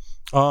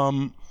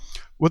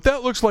 What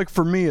that looks like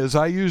for me is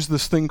I use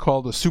this thing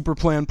called a Super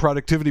Plan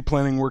Productivity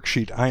Planning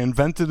Worksheet. I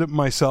invented it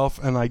myself,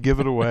 and I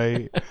give it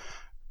away.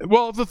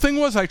 Well, the thing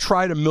was I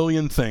tried a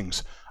million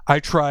things.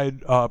 I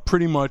tried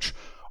pretty much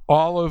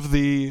all of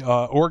the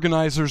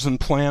organizers and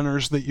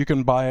planners that you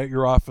can buy at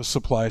your office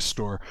supply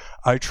store.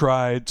 I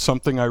tried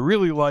something I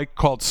really like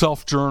called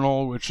Self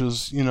Journal, which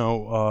is,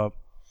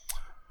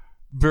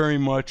 very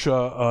much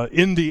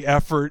indie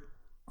effort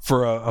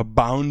for a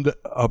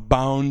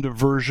bound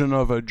version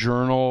of a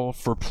journal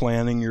for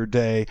planning your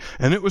day.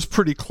 And it was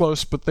pretty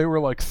close, but they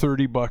were like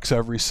 $30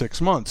 every 6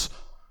 months.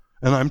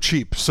 And I'm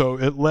cheap. So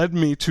it led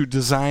me to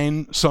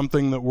design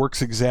something that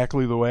works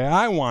exactly the way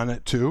I want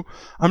it to.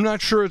 I'm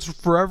not sure it's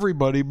for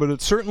everybody, but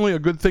it's certainly a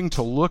good thing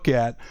to look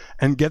at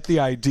and get the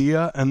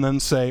idea and then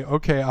say,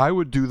 okay, I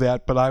would do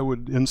that, but I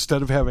would,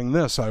 instead of having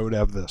this, I would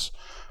have this.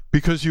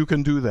 Because you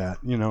can do that.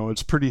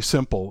 It's pretty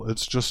simple.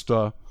 It's just,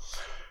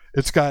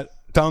 it's got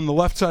down the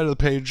left side of the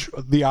page,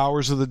 the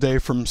hours of the day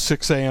from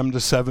 6 a.m. to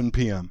 7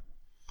 p.m.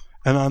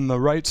 And on the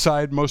right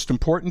side, most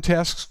important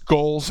tasks,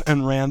 goals,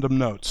 and random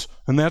notes.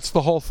 And that's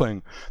the whole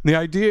thing. The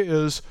idea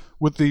is,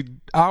 with the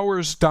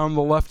hours down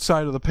the left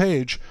side of the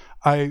page,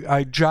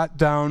 I jot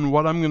down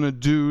what I'm going to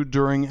do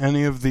during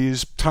any of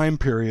these time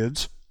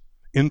periods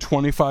in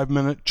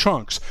 25-minute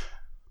chunks.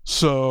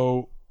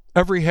 So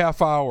every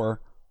half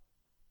hour,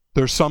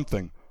 there's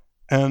something.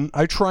 And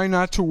I try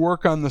not to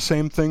work on the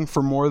same thing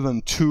for more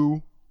than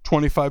 2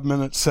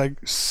 25-minute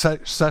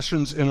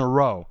sessions in a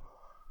row.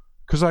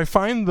 Because I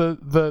find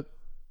that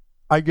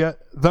I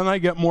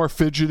get more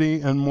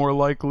fidgety and more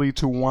likely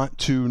to want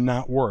to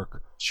not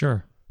work.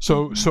 Sure.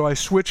 So I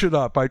switch it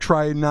up. I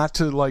try not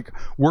to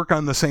work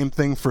on the same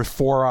thing for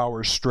 4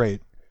 hours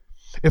straight.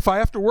 If I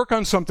have to work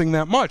on something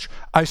that much,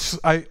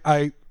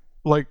 I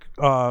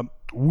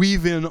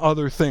weave in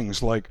other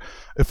things. Like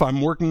if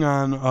I'm working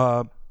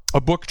on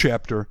a book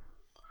chapter,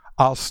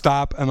 I'll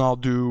stop and I'll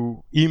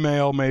do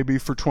email maybe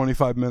for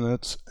 25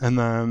 minutes, and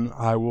then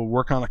I will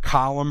work on a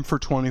column for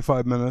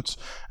 25 minutes,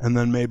 and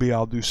then maybe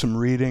I'll do some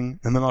reading,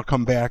 and then I'll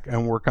come back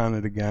and work on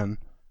it again,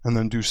 and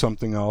then do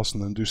something else,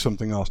 and then do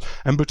something else.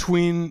 And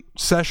between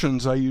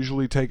sessions, I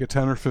usually take a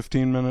 10 or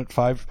 15 minute,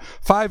 5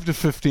 to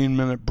 15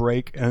 minute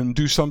break and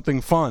do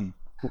something fun,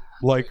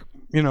 like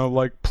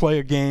play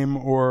a game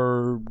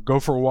or go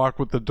for a walk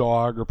with the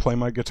dog or play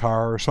my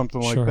guitar or something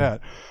like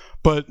that.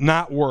 But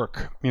not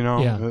work,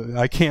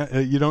 I can't,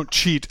 you don't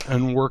cheat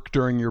and work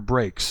during your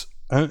breaks.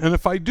 And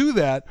if I do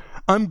that,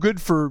 I'm good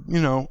for,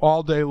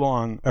 all day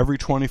long, every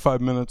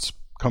 25 minutes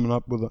coming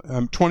up with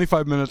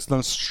 25 minutes, then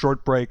a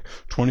short break,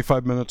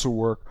 25 minutes of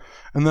work.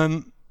 And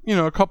then,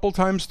 a couple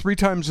times, 3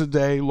 times a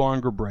day,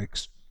 longer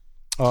breaks.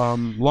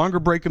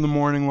 Longer break in the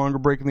morning, longer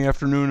break in the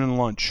afternoon, and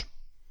lunch.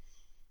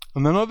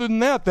 And then other than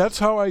that, that's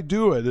how I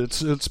do it.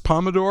 It's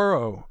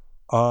Pomodoro.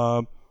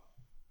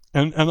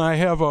 And I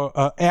have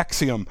a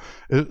axiom.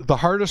 The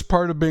hardest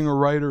part of being a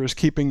writer is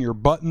keeping your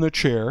butt in the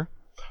chair.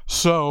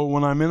 So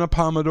when I'm in a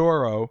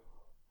Pomodoro,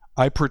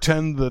 I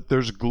pretend that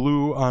there's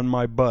glue on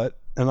my butt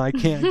and I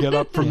can't get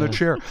up from the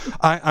chair.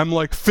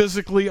 I'm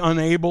physically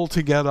unable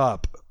to get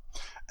up.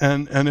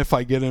 And if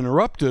I get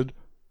interrupted,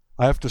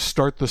 I have to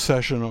start the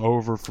session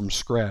over from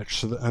scratch.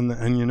 So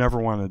and you never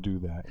want to do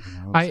that.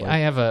 I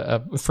have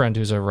a friend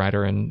who's a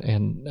writer and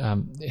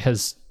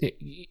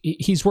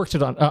he's worked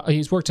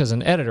as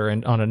an editor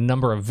and on a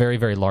number of very,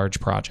 very large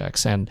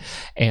projects, and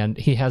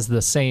he has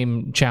the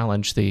same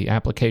challenge, the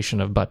application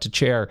of butt to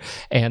chair.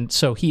 And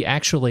so he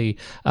actually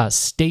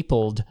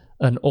stapled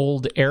an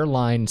old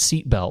airline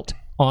seatbelt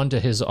onto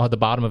the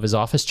bottom of his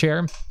office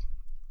chair.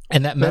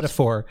 And that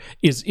metaphor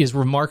is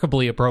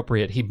remarkably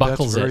appropriate. He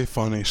buckles it. That's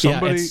very funny.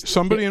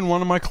 Somebody in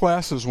one of my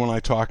classes, when I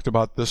talked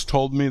about this,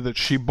 told me that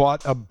she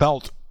bought a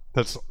belt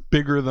that's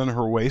bigger than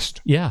her waist.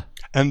 Yeah.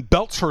 And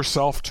belts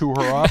herself to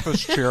her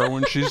office chair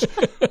when she's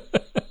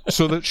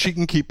so that she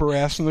can keep her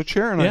ass in the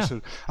chair. And I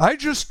said, I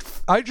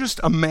just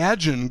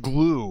imagine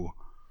glue.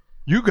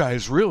 You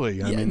guys really,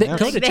 they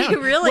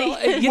really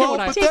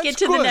take it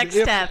to the next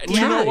step. You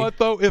know what,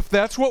 though? If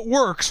that's what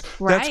works,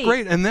 that's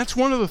great. And that's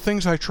one of the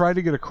things I try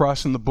to get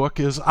across in the book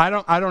is I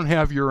don't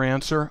have your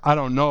answer. I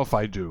don't know if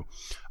I do.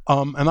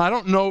 And I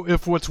don't know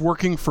if what's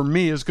working for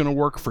me is going to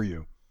work for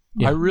you.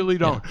 Yeah. I really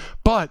don't. Yeah.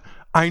 But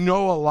I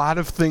know a lot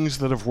of things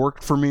that have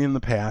worked for me in the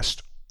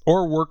past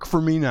or work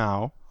for me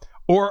now,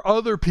 or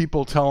other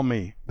people tell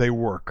me they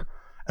work.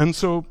 And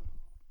so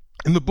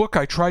in the book,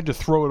 I tried to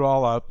throw it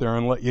all out there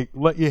and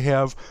let you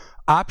have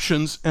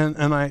options, and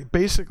I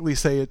basically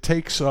say it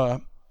takes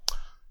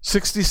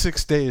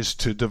 66 days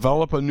to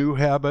develop a new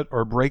habit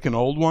or break an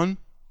old one.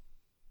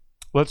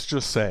 Let's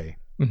just say.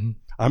 Mm-hmm.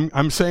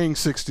 I'm saying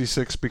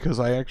 66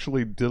 because I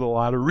actually did a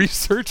lot of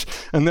research,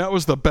 and that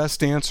was the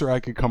best answer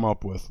I could come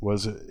up with.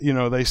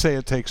 They say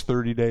it takes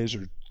 30 days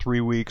or 3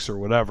 weeks or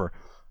whatever,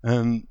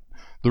 and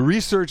the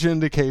research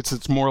indicates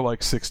it's more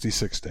like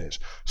 66 days.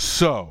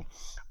 So,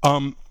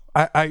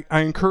 I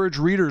encourage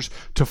readers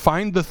to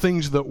find the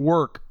things that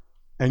work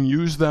and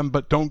use them,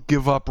 but don't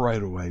give up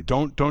right away.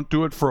 Don't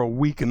do it for a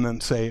week and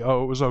then say,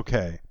 oh, it was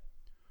okay.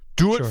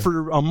 Do it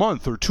for a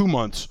month or 2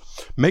 months.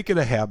 Make it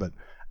a habit.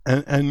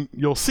 And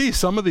you'll see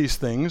some of these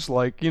things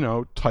like,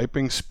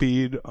 typing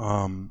speed,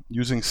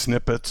 using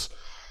snippets,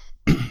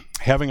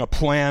 having a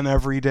plan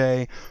every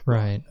day.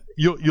 Right.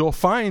 You'll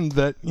find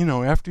that,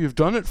 after you've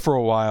done it for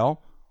a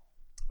while,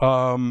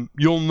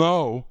 you'll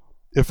know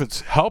if it's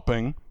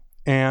helping.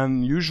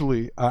 And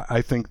usually,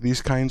 I think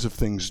these kinds of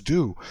things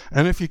do.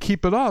 And if you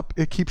keep it up,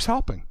 it keeps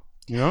helping.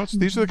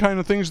 These are the kind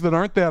of things that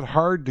aren't that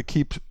hard to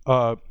keep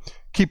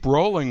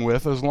rolling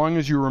with, as long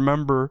as you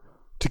remember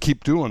to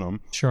keep doing them.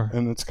 Sure.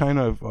 And it's kind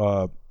of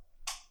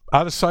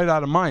out of sight,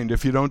 out of mind.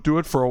 If you don't do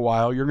it for a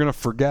while, you're going to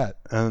forget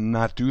and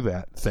not do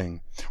that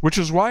thing. Which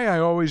is why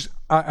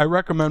I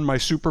recommend my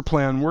Super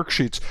Plan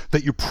worksheets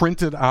that you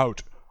print it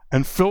out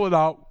and fill it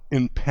out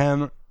in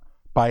pen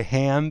by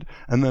hand,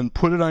 and then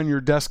put it on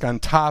your desk on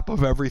top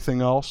of everything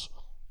else,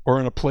 or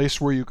in a place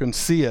where you can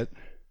see it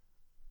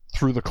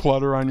through the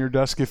clutter on your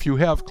desk if you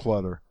have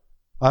clutter.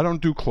 I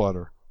don't do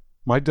clutter.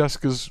 My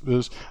desk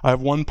is I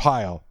have one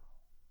pile.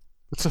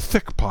 It's a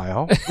thick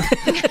pile.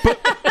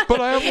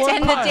 but I have one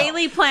and pile. the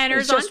daily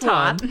planner's on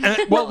top.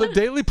 Well, the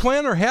daily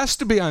planner has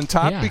to be on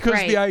top because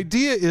Right. the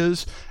idea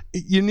is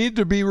you need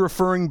to be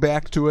referring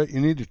back to it. You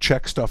need to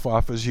check stuff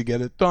off as you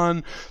get it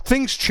done.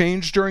 Things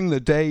change during the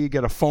day. You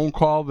get a phone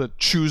call that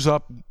chews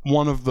up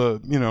one of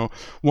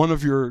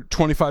your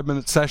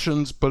 25-minute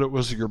sessions, but it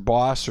was your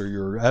boss or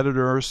your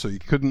editor, so you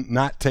couldn't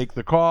not take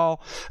the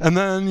call. And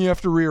then you have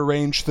to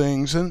rearrange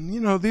things. And,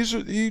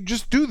 you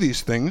just do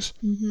these things,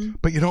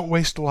 but you don't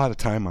waste a lot of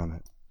time on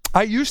it.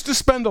 I used to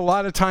spend a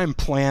lot of time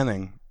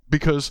planning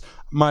because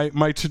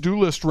my to-do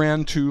list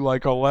ran to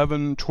like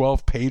 11,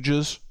 12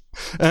 pages.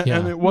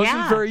 And it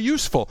wasn't very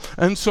useful.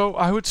 And so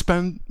I would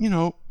spend,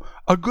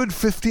 a good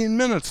 15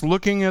 minutes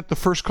looking at the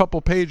first couple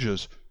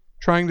pages,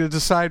 trying to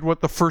decide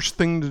what the first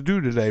thing to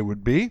do today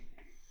would be.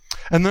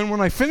 And then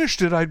when I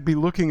finished it, I'd be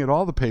looking at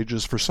all the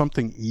pages for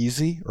something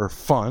easy or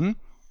fun.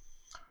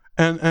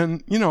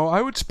 And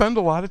I would spend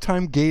a lot of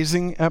time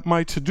gazing at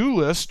my to-do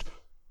list,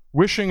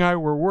 wishing I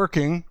were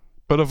working,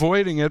 but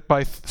avoiding it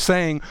by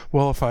saying,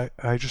 well, if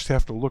I just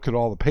have to look at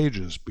all the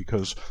pages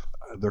because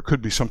there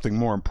could be something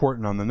more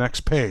important on the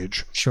next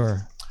page.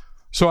 Sure.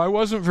 So I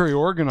wasn't very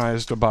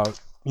organized about,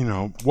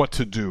 what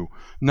to do.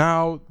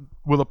 Now,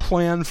 with a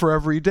plan for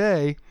every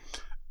day,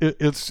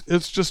 it's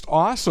just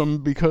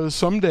awesome because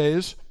some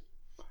days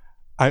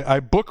I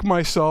book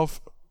myself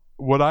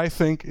what I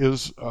think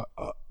is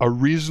a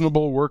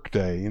reasonable work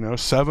day,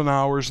 7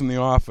 hours in the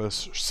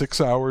office, 6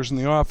 hours in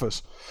the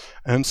office.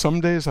 And some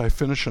days I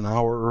finish an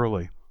hour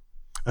early.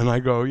 And I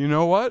go, you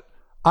know what?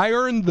 I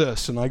earned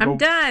this, and I'm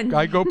done.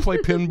 I go play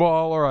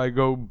pinball, or I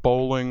go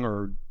bowling,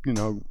 or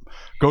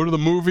go to the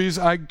movies.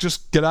 I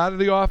just get out of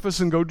the office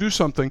and go do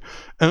something,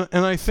 and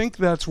I think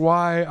that's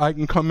why I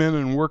can come in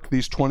and work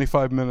these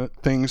 25-minute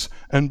things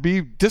and be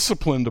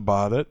disciplined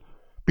about it,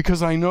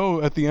 because I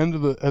know at the end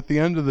of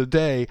the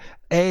day,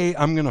 A,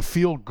 I'm going to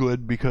feel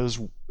good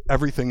because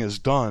everything is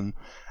done,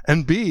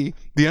 and B,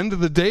 the end of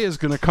the day is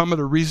going to come at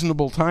a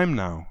reasonable time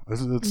now.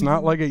 It's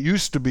not like it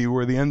used to be,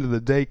 where the end of the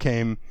day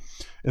came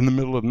in the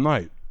middle of the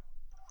night.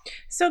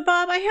 So,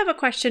 Bob, I have a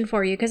question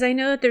for you, because I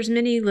know that there's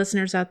many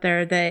listeners out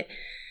there that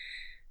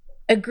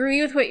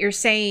agree with what you're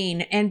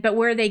saying, but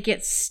where they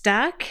get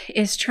stuck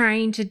is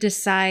trying to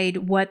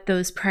decide what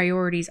those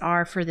priorities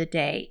are for the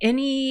day.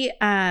 Any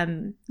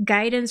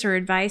guidance or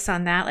advice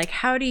on that? Like,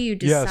 how do you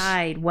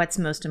decide what's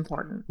most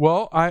important?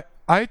 Well, I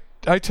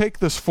take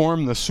this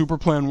form, the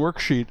Superplan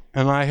worksheet,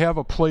 and I have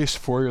a place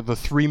for the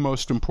 3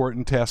 most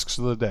important tasks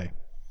of the day.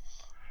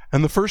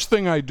 And the first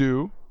thing I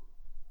do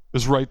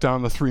is write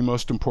down the 3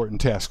 most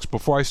important tasks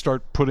before I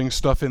start putting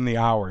stuff in the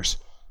hours.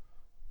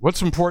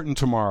 What's important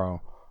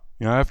tomorrow?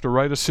 I have to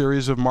write a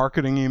series of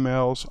marketing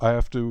emails. I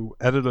have to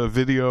edit a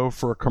video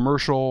for a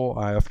commercial.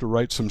 I have to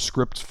write some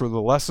scripts for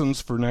the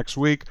lessons for next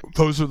week.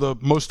 Those are the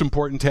most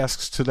important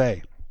tasks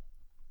today.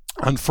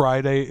 On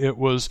Friday, it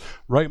was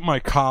write my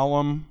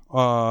column,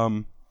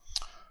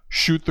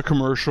 shoot the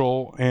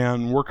commercial,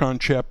 and work on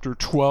chapter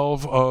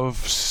 12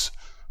 of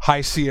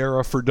High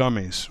Sierra for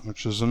Dummies,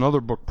 which is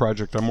another book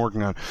project I'm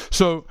working on.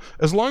 So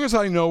as long as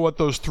I know what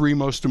those 3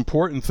 most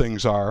important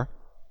things are,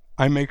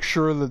 I make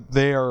sure that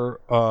they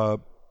are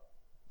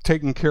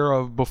taken care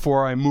of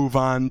before I move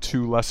on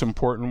to less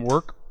important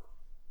work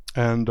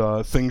and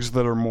things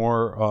that are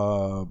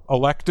more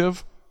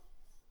elective.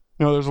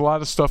 There's a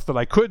lot of stuff that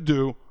I could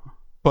do,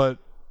 but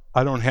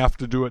I don't have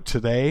to do it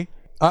today.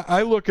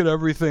 I look at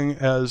everything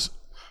as,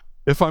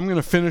 if I'm going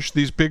to finish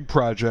these big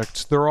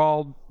projects, they're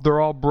all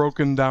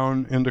broken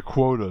down into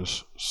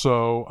quotas.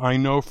 So I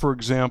know, for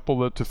example,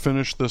 that to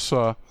finish this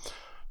High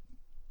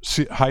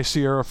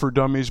Sierra for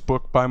Dummies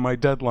book by my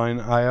deadline,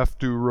 I have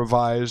to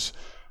revise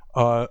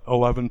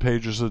 11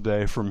 pages a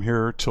day from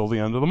here till the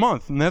end of the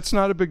month. And that's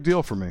not a big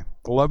deal for me.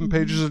 11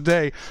 pages a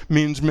day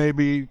means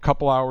maybe a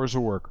couple hours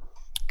of work.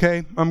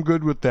 Okay, I'm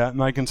good with that,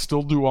 and I can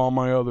still do all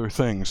my other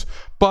things.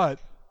 But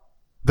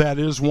that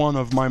is one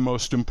of my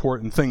most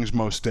important things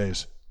most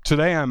days.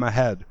 Today I'm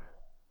ahead,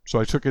 so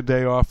I took a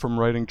day off from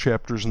writing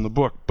chapters in the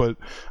book, but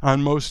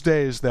on most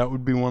days that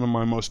would be one of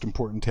my most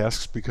important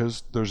tasks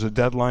because there's a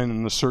deadline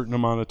in a certain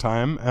amount of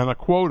time and a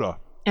quota.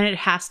 And it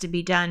has to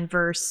be done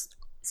versus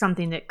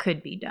something that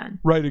could be done.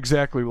 Right,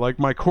 exactly. Like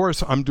my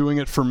course, I'm doing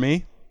it for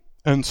me,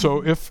 and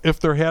so if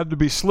there had to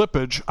be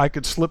slippage, I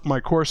could slip my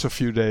course a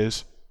few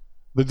days.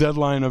 The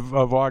deadline of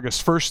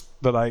August 1st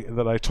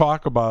that I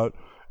talk about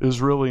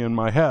is really in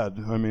my head.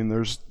 I mean,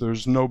 there's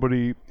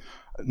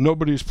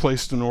nobody's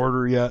placed an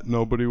order yet.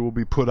 Nobody will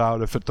be put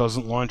out if it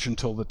doesn't launch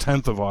until the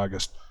 10th of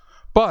August.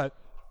 But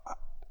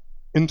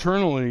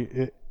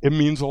internally, it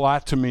means a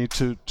lot to me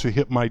to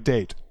hit my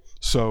date.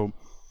 So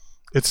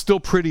it's still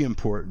pretty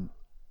important.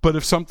 But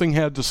if something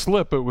had to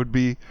slip, it would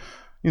be,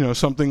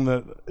 something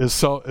that is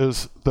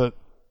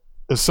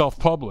is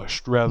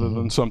self-published rather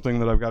than something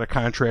that I've got a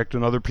contract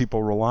and other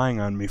people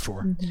relying on me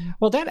for.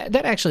 Well,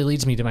 that actually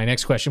leads me to my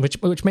next question,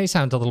 which may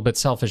sound a little bit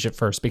selfish at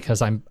first,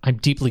 because I'm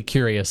deeply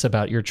curious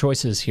about your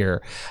choices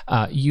here.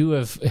 You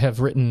have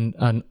written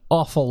an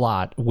awful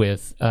lot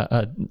with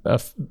a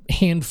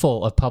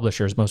handful of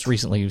publishers. Most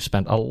recently, you've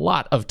spent a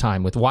lot of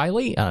time with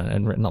Wiley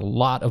and written a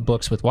lot of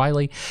books with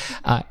Wiley.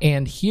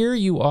 And here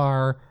you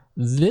are.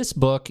 This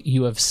book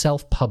you have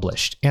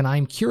self-published, and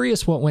I'm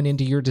curious what went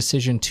into your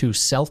decision to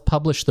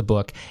self-publish the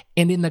book.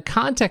 And in the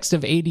context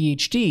of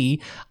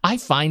ADHD, I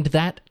find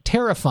that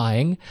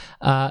terrifying,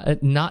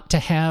 not to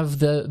have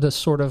the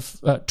sort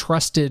of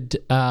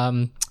trusted,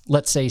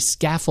 let's say,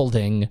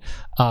 scaffolding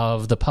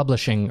of the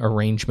publishing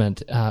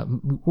arrangement.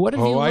 What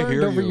have you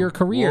learned over your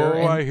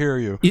career? I hear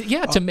you.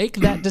 Yeah, to make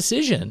that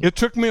decision. It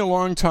took me a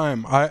long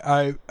time.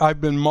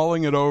 I've been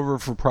mulling it over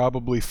for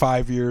probably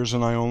 5 years,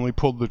 and I only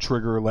pulled the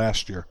trigger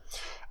last year.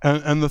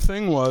 And the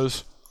thing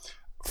was,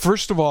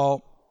 first of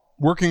all,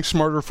 Working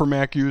Smarter for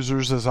Mac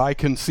Users, as I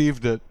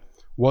conceived it,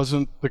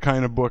 wasn't the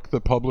kind of book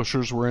that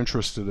publishers were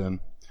interested in.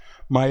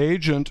 My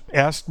agent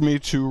asked me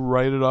to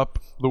write it up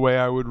the way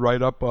I would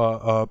write up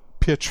a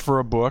pitch for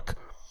a book,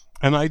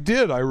 and I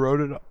did. I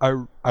wrote it.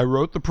 I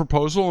wrote the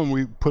proposal, and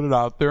we put it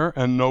out there,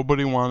 and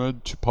nobody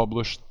wanted to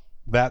publish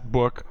that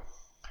book.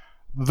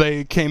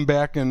 They came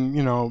back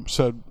and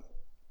said,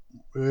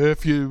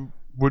 if you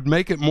would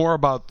make it more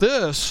about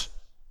this,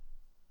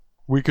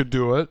 we could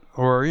do it.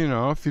 Or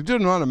if you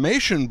did an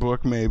automation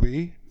book,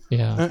 maybe.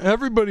 Yeah.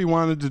 Everybody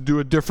wanted to do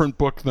a different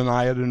book than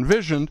I had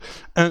envisioned,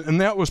 and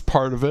that was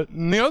part of it.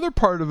 And the other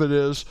part of it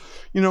is,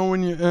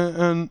 when you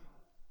and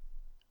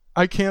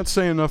I can't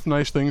say enough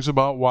nice things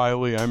about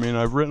Wiley. I mean,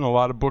 I've written a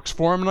lot of books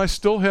for him, and I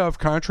still have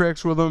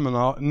contracts with him.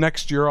 And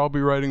next year I'll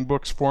be writing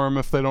books for him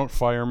if they don't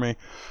fire me.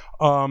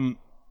 And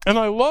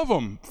I love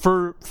him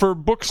for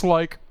books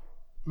like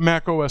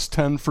Mac OS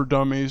X for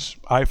Dummies,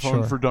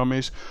 iPhone for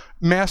Dummies,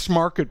 mass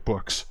market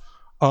books.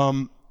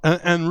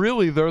 And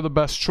really, they're the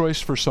best choice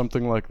for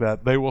something like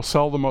that. They will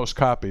sell the most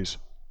copies.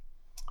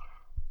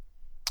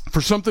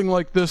 For something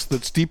like this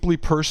that's deeply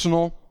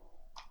personal,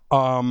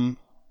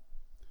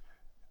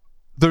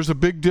 there's a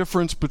big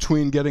difference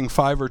between getting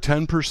 5 or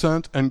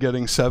 10% and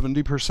getting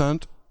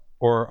 70%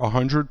 or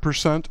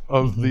 100%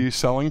 of the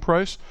selling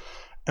price.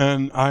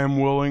 And I am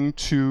willing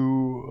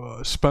to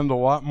spend a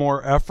lot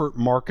more effort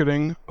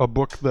marketing a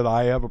book that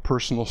I have a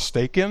personal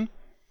stake in.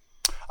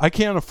 I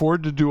can't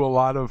afford to do a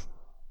lot of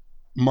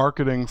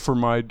marketing for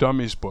my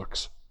Dummies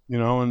books,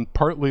 and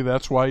partly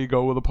that's why you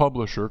go with a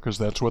publisher, because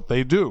that's what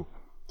they do.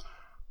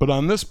 But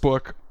on this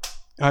book,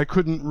 I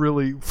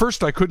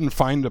couldn't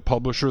find a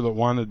publisher that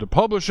wanted to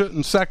publish it,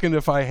 and second,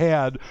 if I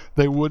had,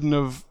 they wouldn't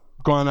have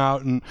gone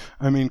out and,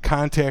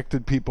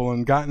 contacted people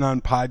and gotten on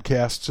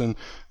podcasts and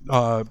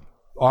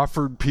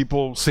offered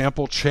people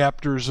sample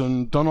chapters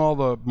and done all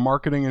the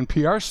marketing and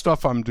PR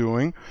stuff I'm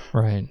doing.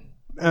 Right.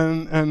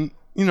 And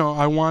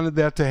I wanted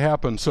that to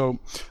happen. So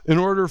in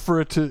order for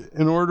it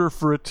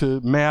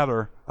to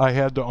matter, I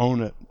had to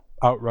own it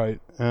outright.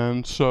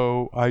 And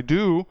so I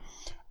do.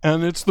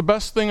 And it's the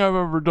best thing I've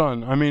ever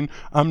done. I mean,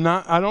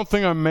 I don't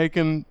think I'm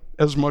making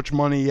as much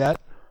money yet,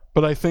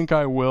 but I think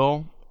I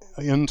will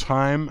in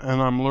time.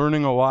 And I'm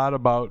learning a lot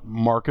about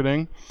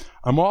marketing.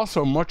 I'm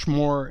also much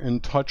more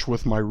in touch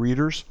with my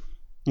readers.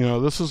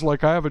 This is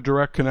like I have a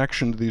direct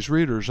connection to these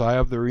readers. I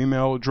have their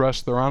email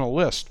address. They're on a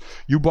list.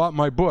 You bought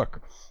my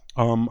book.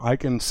 I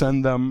can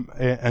send them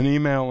an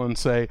email and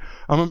say,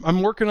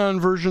 I'm working on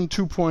version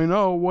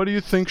 2.0. What do you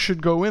think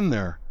should go in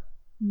there?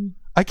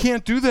 I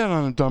can't do that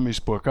on a Dummies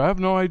book. I have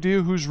no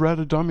idea who's read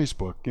a Dummies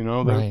book. They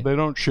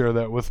don't share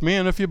that with me.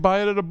 And if you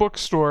buy it at a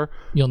bookstore,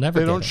 they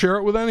don't share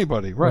it with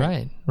anybody.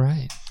 Right.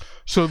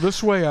 So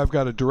this way, I've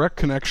got a direct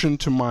connection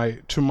to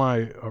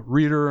my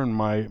reader and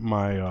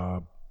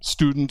my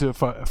student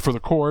for the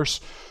course,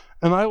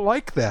 and I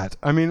like that.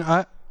 I mean,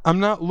 I'm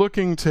not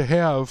looking to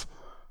have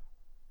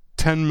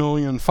 10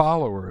 million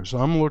followers.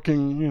 I'm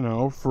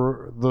looking,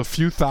 for the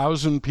few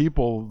thousand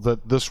people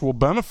that this will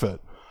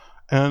benefit.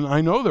 And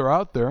I know they're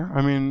out there.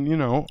 I mean,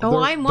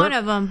 I'm one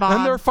of them, Bob.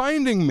 And they're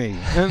finding me,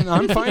 and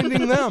I'm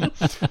finding them.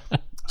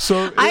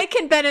 So I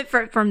can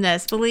benefit from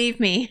this, believe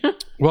me.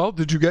 Well,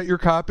 did you get your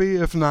copy?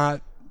 If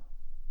not,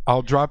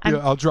 I'll drop you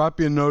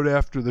a note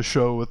after the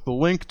show with the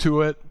link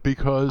to it,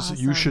 because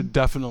you should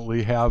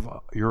definitely have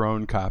your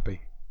own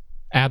copy.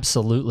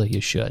 Absolutely, you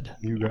should.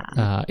 You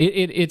got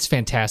it's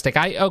fantastic.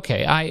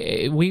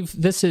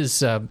 This has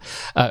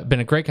been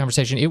a great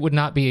conversation. It would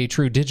not be a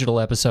true digital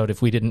episode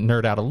if we didn't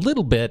nerd out a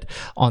little bit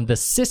on the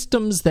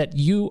systems that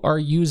you are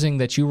using,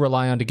 that you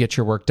rely on to get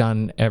your work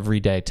done every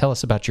day. Tell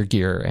us about your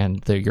gear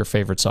and your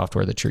favorite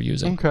software that you're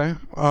using. Okay.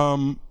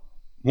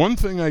 One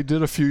thing I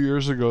did a few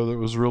years ago that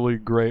was really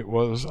great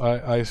was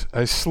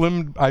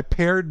I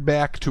pared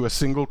back to a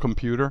single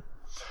computer.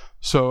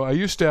 So I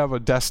used to have a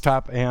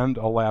desktop and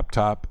a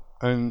laptop,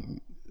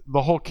 and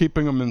the whole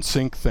keeping them in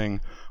sync thing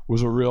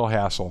was a real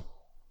hassle.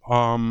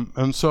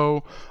 And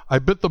so I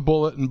bit the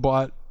bullet and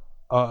bought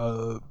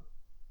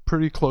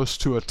pretty close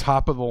to a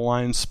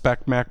top-of-the-line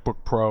spec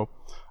MacBook Pro.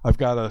 I've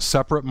got a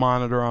separate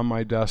monitor on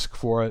my desk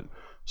for it.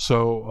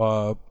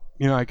 So,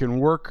 I can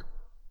work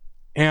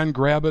and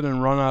grab it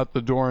and run out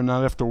the door and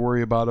not have to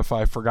worry about if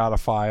I forgot a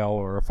file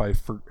or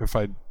if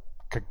I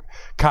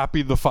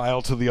copied the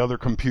file to the other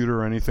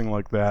computer or anything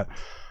like that.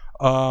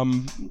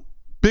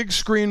 Big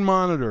screen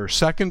monitor,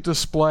 second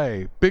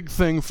display, big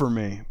thing for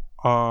me.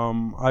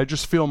 I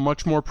just feel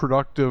much more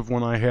productive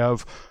when I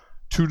have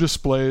 2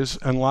 displays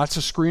and lots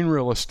of screen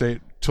real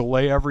estate to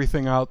lay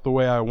everything out the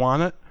way I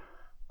want it.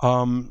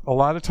 A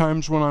lot of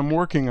times when I'm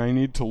working, I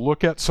need to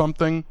look at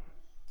something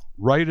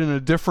right in a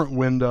different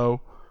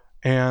window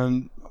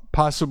and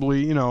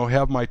possibly,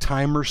 have my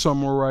timer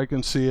somewhere where I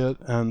can see it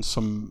and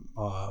some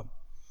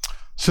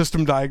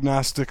system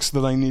diagnostics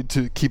that I need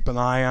to keep an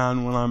eye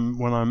on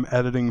when I'm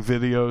editing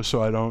video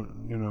so I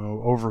don't,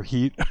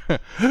 overheat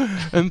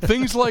and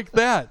things like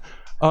that.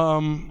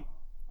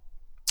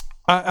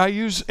 I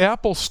use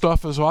Apple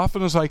stuff as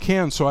often as I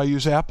can. So I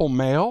use Apple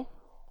Mail.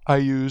 I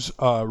use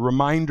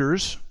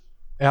reminders,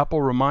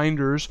 Apple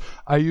Reminders.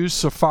 I use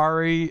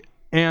Safari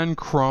and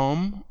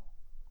Chrome.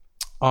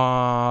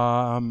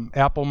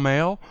 Apple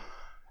Mail.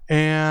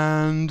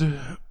 And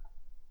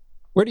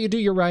where do you do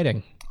your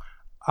writing?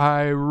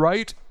 I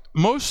write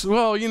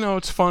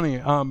it's funny.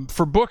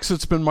 For books,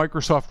 it's been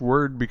Microsoft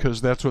Word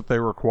because that's what they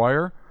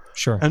require.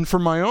 Sure. And for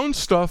my own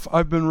stuff,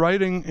 I've been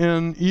writing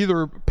in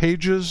either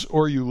Pages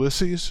or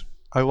Ulysses.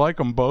 I like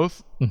them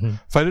both. Mm-hmm.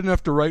 If I didn't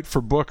have to write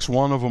for books,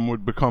 one of them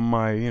would become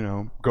my,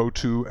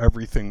 go-to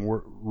everything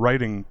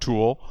writing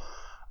tool.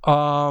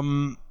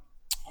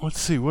 Let's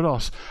see, what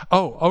else?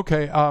 Oh,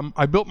 okay.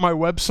 I built my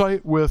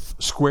website with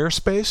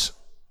Squarespace,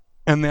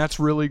 and that's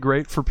really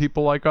great for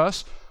people like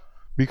us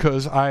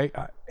because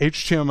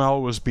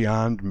HTML was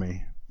beyond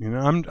me.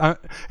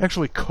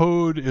 Actually,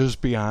 code is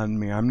beyond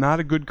me. I'm not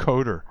a good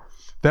coder.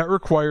 That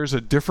requires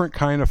a different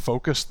kind of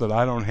focus that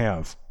I don't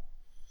have.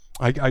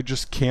 I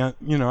just can't,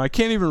 I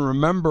can't even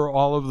remember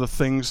all of the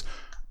things,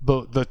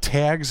 the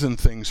tags and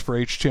things for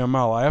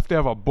HTML. I have to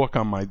have a book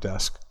on my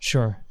desk.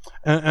 Sure.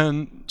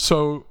 And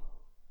so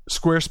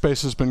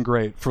Squarespace has been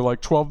great. For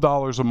like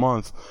 $12 a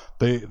month,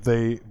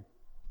 they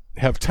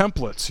have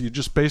templates. You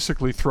just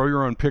basically throw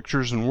your own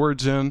pictures and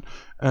words in,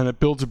 and it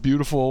builds a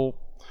beautiful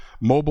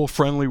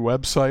mobile-friendly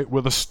website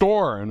with a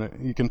store,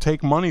 and you can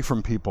take money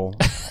from people,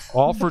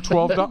 all for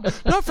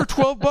 $12. Not for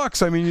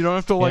 $12. I mean, you don't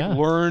have to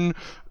learn.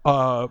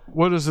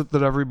 What is it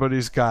that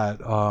everybody's got?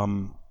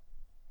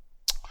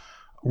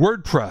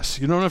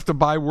 WordPress. You don't have to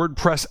buy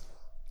WordPress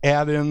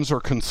add-ins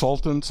or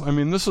consultants. I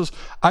mean,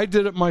 I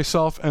did it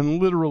myself, and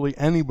literally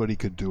anybody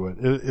could do it.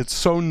 It's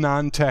so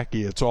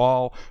non-techy. It's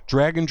all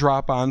drag and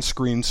drop on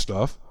screen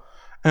stuff,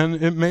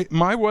 and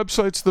my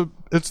website's the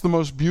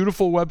most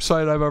beautiful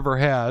website I've ever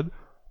had.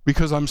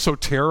 Because I'm so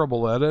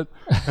terrible at it.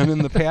 And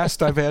in the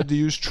past, I've had to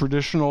use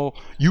traditional,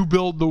 you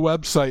build the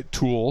website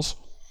tools.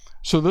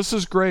 So this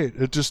is great.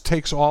 It just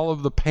takes all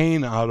of the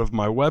pain out of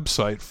my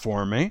website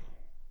for me.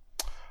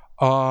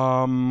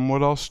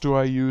 What else do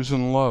I use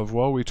and love?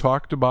 Well, we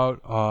talked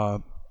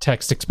about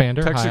Text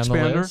Expander. Text high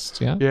Expander. On the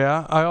list.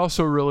 Yeah. I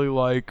also really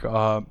like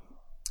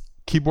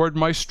Keyboard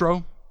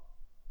Maestro.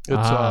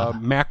 It's a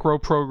macro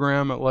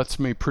program. It lets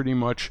me pretty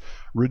much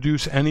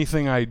reduce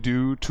anything I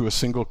do to a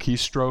single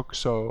keystroke.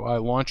 So I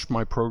launched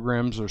my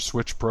programs or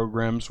switch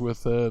programs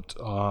with it.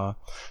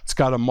 It's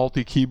got a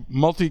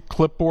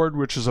multi-clipboard,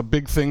 which is a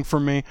big thing for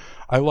me.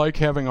 I like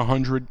having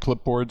 100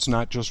 clipboards,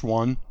 not just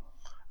one.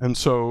 And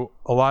so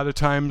a lot of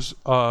times,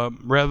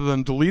 rather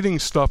than deleting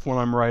stuff when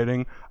I'm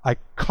writing, I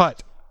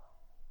cut.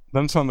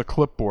 Then it's on the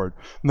clipboard.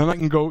 And then I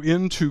can go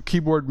into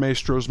Keyboard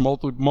Maestro's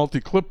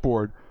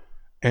multi-clipboard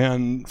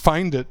and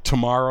find it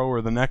tomorrow or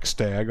the next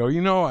day. I go,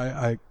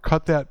 I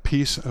cut that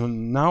piece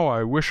and now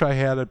I wish I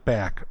had it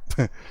back.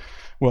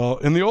 Well,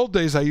 in the old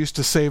days, I used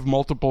to save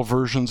multiple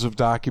versions of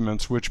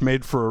documents, which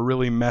made for a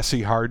really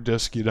messy hard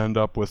disk. You'd end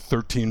up with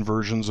 13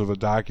 versions of a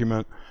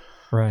document.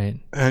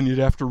 Right. And you'd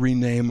have to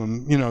rename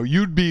them.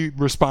 You'd be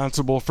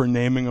responsible for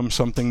naming them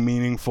something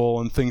meaningful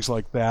and things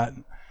like that.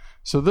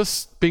 So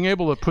this, being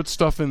able to put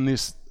stuff in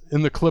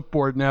the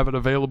clipboard and have it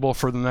available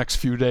for the next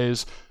few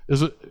days,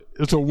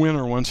 it's a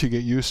winner once you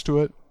get used to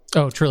it.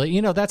 Oh, truly.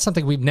 That's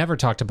something we've never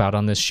talked about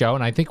on this show,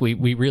 and I think we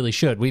really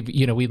should. We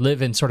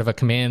live in sort of a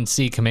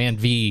Command-C,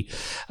 Command-V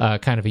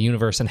kind of a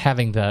universe, and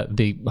having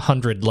the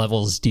 100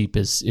 levels deep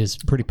is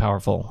pretty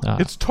powerful.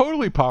 It's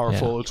totally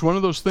powerful. Yeah. It's one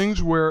of those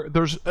things where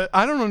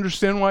I don't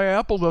understand why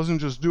Apple doesn't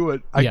just do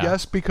it. I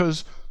guess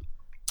because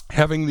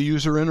having the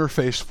user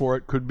interface for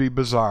it could be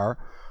bizarre.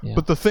 Yeah.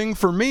 But the thing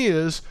for me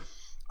is,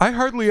 I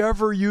hardly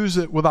ever use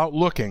it without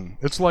looking.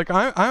 It's like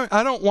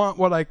I don't want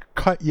what I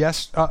cut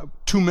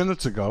 2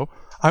 minutes ago.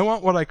 I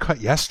want what I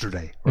cut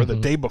yesterday or the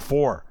day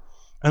before.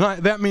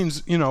 And that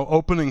means,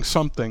 opening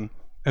something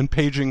and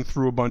paging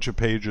through a bunch of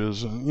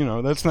pages.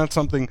 And, that's not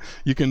something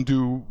you can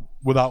do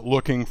without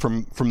looking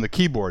from the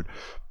keyboard.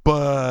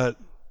 But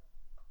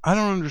I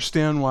don't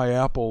understand why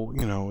Apple,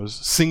 is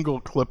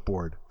single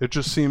clipboard. It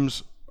just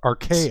seems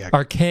archaic.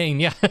 Arcane,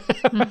 yeah.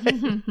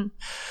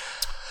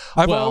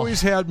 I've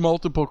always had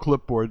multiple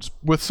clipboards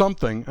with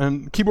something,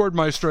 and Keyboard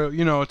Maestro,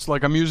 it's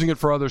like I'm using it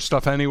for other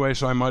stuff anyway,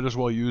 so I might as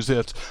well use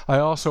it. I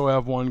also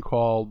have one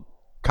called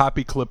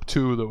Copy Clip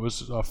 2 that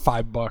was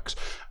 $5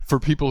 for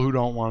people who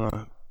don't want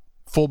a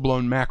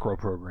full-blown macro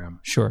program.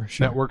 Sure.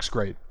 That works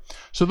great.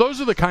 So those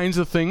are the kinds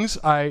of things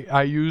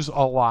I use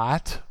a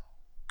lot.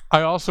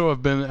 I also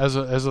have been, as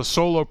a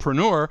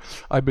solopreneur,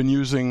 I've been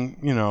using,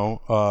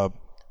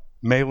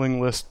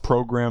 mailing list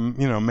program,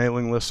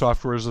 mailing list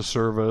software as a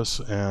service,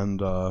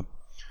 and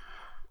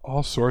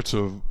all sorts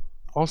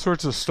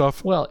of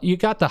stuff. Well, you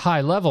got the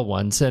high level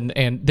ones,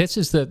 and this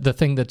is the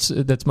thing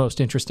that's most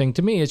interesting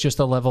to me is just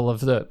the level of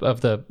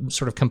the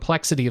sort of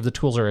complexity of the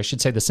tools, or I should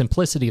say the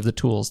simplicity of the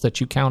tools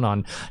that you count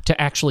on to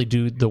actually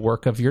do the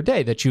work of your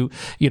day, that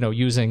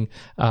using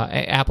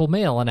Apple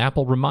Mail and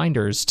Apple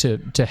Reminders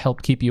to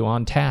help keep you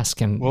on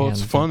task and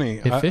it's funny,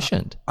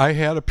 efficient. I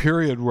had a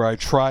period where I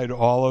tried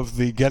all of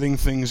the Getting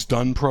Things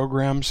Done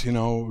programs,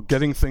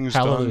 Getting Things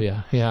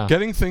Hallelujah. Done. Yeah.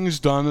 Getting Things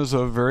Done is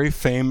a very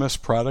famous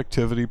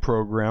productivity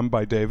program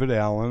by David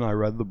Allen. I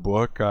read the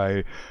book.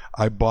 I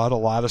bought a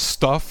lot of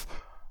stuff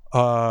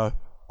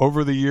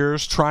over the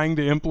years trying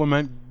to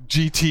implement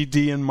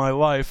GTD in my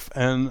life,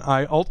 and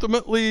I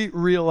ultimately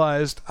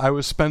realized I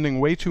was spending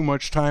way too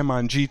much time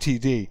on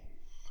GTD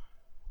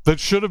that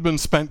should have been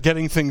spent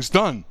getting things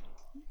done.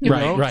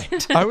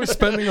 Right. I was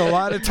spending a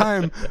lot of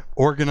time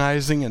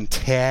organizing and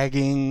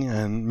tagging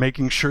and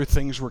making sure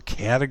things were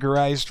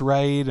categorized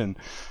right,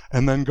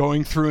 and then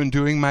going through and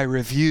doing my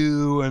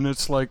review, and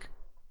it's like,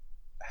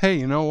 hey,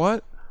 you know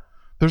what?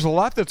 There's a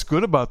lot that's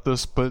good about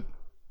this, but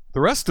the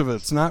rest of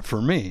it's not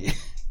for me.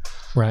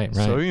 Right.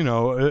 So,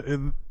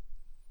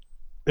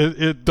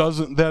 it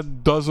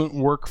doesn't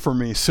work for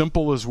me.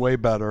 Simple is way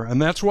better. And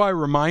that's why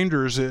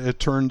Reminders, it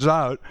turns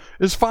out,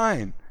 is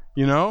fine,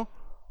 Yeah.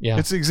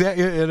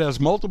 It has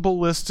multiple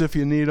lists if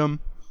you need them.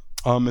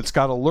 It's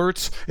got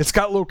alerts. It's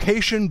got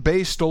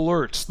location-based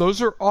alerts.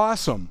 Those are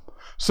awesome.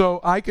 So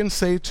I can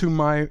say to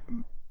my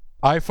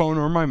iPhone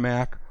or my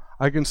Mac,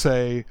 I can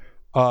say,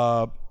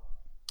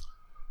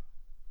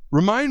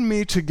 remind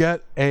me to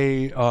get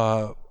a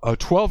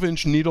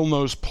 12-inch needle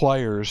nose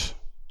pliers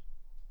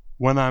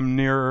when I'm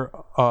near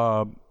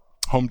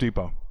Home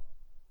Depot.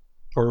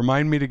 Or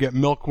remind me to get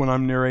milk when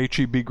I'm near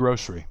H-E-B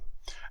Grocery.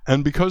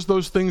 And because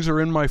those things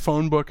are in my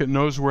phone book, it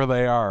knows where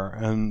they are.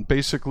 And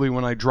basically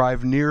when I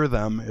drive near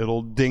them,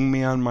 it'll ding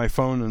me on my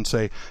phone and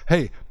say,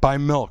 hey, buy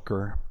milk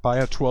or buy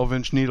a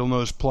 12-inch needle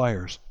nose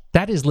pliers.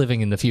 That is living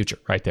in the future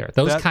right there.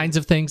 Those kinds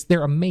of things,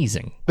 they're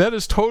amazing. That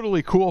is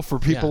totally cool for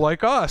people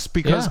like us,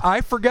 because I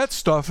forget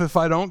stuff if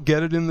I don't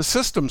get it in the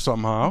system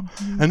somehow.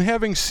 Mm-hmm. And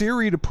having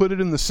Siri to put it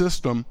in the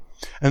system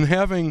and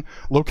having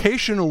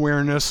location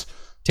awareness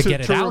to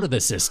get it out of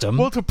the system.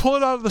 Well, to pull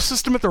it out of the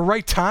system at the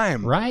right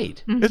time.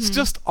 Right. Mm-hmm. It's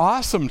just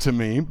awesome to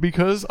me,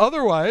 because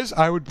otherwise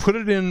I would put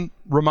it in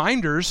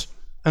Reminders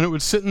and it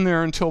would sit in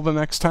there until the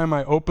next time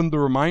I opened the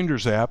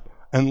Reminders app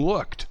and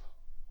looked.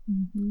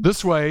 Mm-hmm.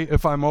 This way,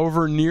 if I'm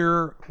over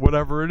near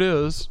whatever it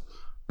is,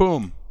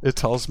 boom, it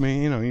tells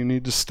me, you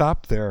need to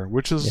stop there,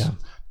 which is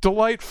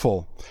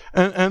delightful.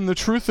 And the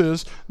truth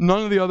is,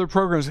 none of the other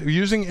programs,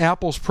 using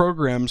Apple's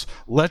programs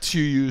lets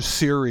you use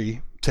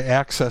Siri to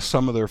access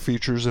some of their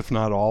features, if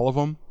not all of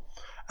them.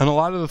 And a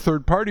lot of the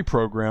third-party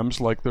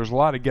programs, like there's a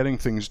lot of Getting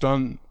Things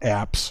Done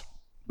apps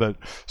that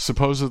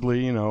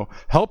supposedly,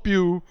 help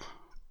you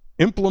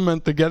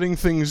implement the Getting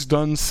Things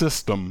Done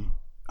system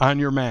on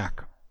your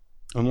Mac.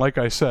 And like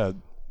I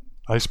said,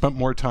 I spent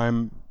more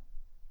time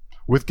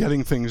with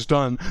getting things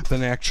done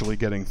than actually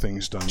getting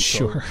things done.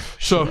 Sure.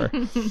 So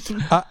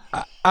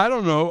I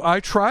don't know.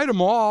 I tried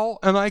them all,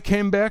 and I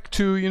came back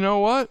to, you know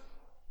what?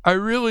 I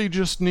really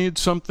just need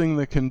something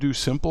that can do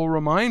simple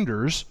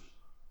reminders.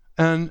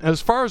 And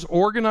as far as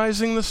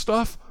organizing the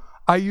stuff,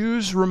 I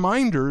use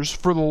Reminders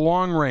for the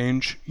long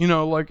range.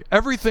 Like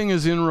everything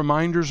is in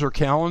Reminders or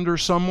Calendar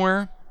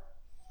somewhere.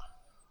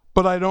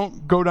 But I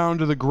don't go down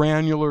to the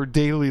granular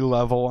daily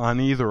level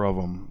on either of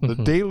them. Mm-hmm. The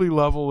daily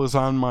level is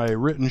on my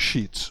written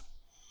sheets.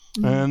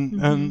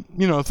 Mm-hmm.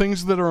 And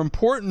things that are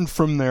important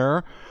from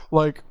there,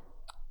 like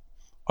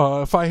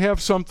if I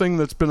have something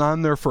that's been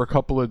on there for a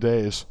couple of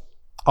days,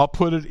 I'll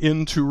put it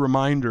into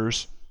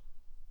Reminders,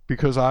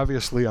 because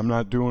obviously I'm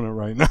not doing it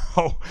right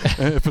now.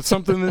 And if it's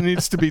something that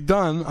needs to be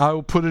done,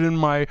 I'll put it in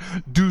my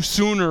do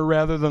sooner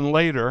rather than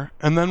later.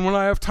 And then when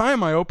I have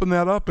time, I open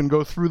that up and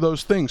go through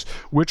those things,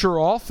 which are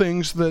all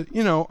things that,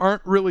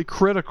 aren't really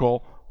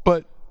critical,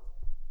 but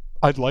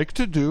I'd like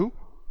to do.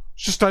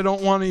 It's just I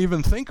don't want to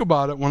even think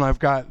about it when I've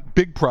got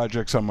big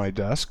projects on my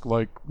desk,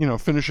 like,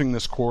 finishing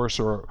this course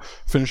or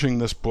finishing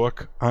this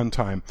book on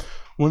time.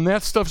 When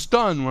that stuff's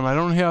done, when I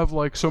don't have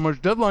so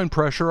much deadline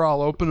pressure,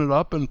 I'll open it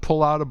up and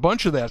pull out a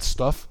bunch of that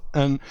stuff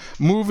and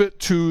move it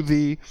to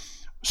the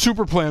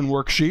super plan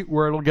worksheet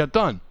where it'll get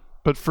done.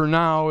 But for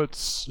now,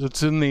 it's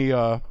in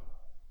the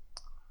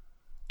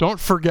don't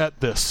forget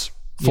this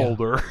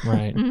folder.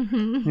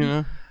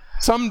 Right.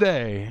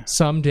 Someday.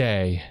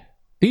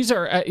 These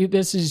are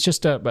this is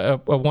just a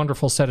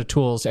wonderful set of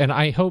tools, and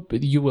I hope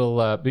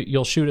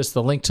you'll shoot us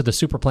the link to the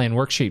Super Plan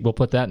worksheet. We'll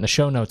put that in the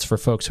show notes for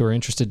folks who are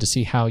interested to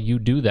see how you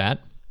do that.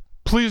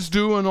 Please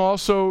do, and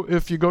also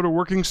if you go to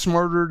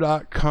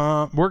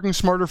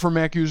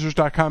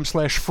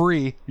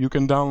workingsmarter.com/free, you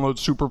can download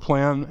Super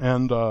Plan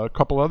and a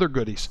couple other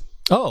goodies.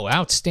 Oh,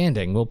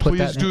 outstanding! We'll put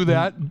Please do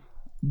that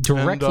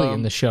directly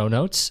in the show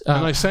notes.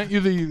 And I sent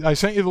you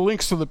the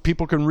links so that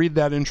people can read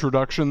that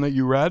introduction that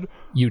you read.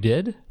 You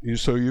did?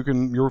 So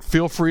you're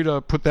feel free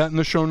to put that in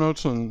the show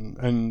notes,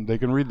 and they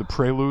can read the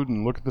prelude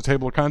and look at the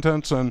table of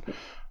contents. And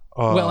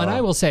well, and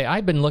I will say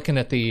I've been looking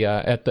at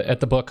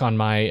the book on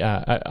my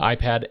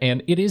iPad,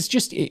 and it is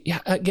just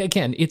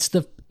again, it's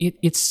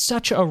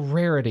such a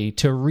rarity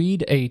to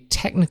read a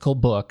technical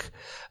book,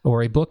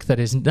 or a book that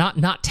is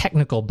not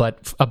technical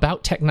but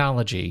about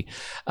technology,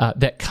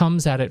 that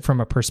comes at it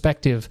from a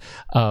perspective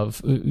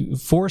of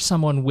for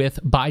someone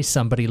by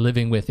somebody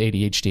living with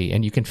ADHD,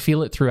 and you can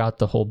feel it throughout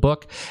the whole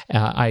book.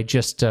 I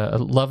just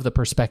love the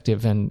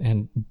perspective,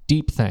 and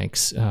deep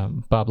thanks,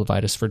 Bob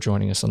LeVitus, for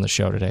joining us on the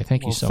show today.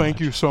 Thank you so much.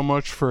 Thank you so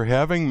much for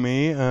having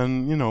me,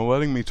 and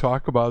letting me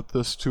talk about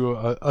this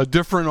to a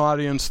different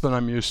audience than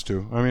I'm used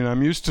to. I mean,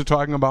 I'm used to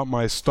talking about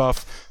my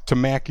stuff to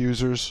Mac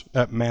users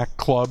at Mac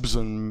clubs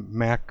and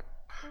Mac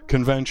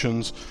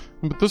conventions,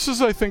 but this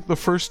is, I think, the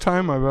first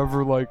time I've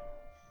ever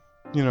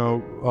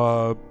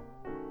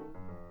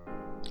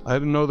I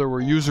didn't know there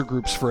were user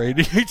groups for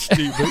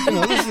ADHD, but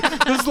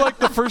this is like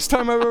the first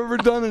time I've ever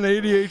done an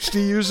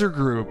ADHD user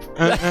group,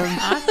 and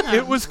awesome.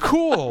 It was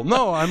cool.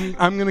 No,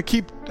 I'm gonna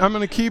keep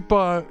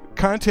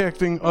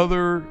contacting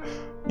other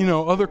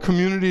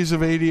communities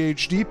of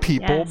ADHD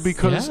people,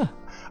 because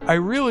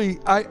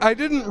I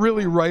didn't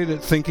really write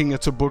it thinking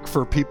it's a book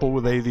for people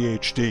with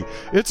ADHD.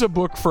 It's a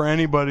book for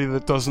anybody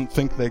that doesn't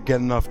think they get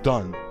enough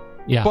done.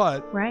 Yeah.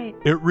 But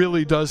it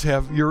really does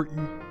have you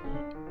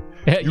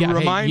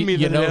remind me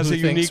that it has a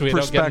unique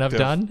perspective. Don't get enough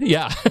done?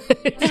 Yeah.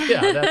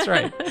 Yeah, that's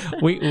right.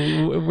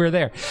 We're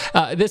there.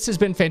 This has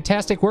been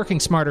fantastic. Working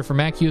Smarter for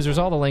Mac users.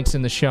 All the links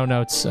in the show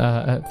notes.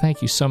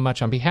 Thank you so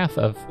much on behalf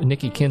of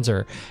Nikki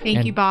Kinzer.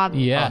 Thank you, Bob.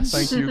 Yes.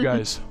 Thank you,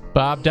 guys.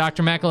 Bob,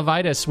 Dr. Mac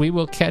LeVitus, we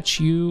will catch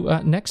you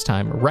next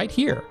time right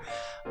here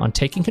on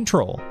Taking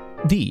Control,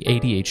 the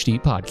ADHD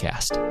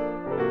podcast.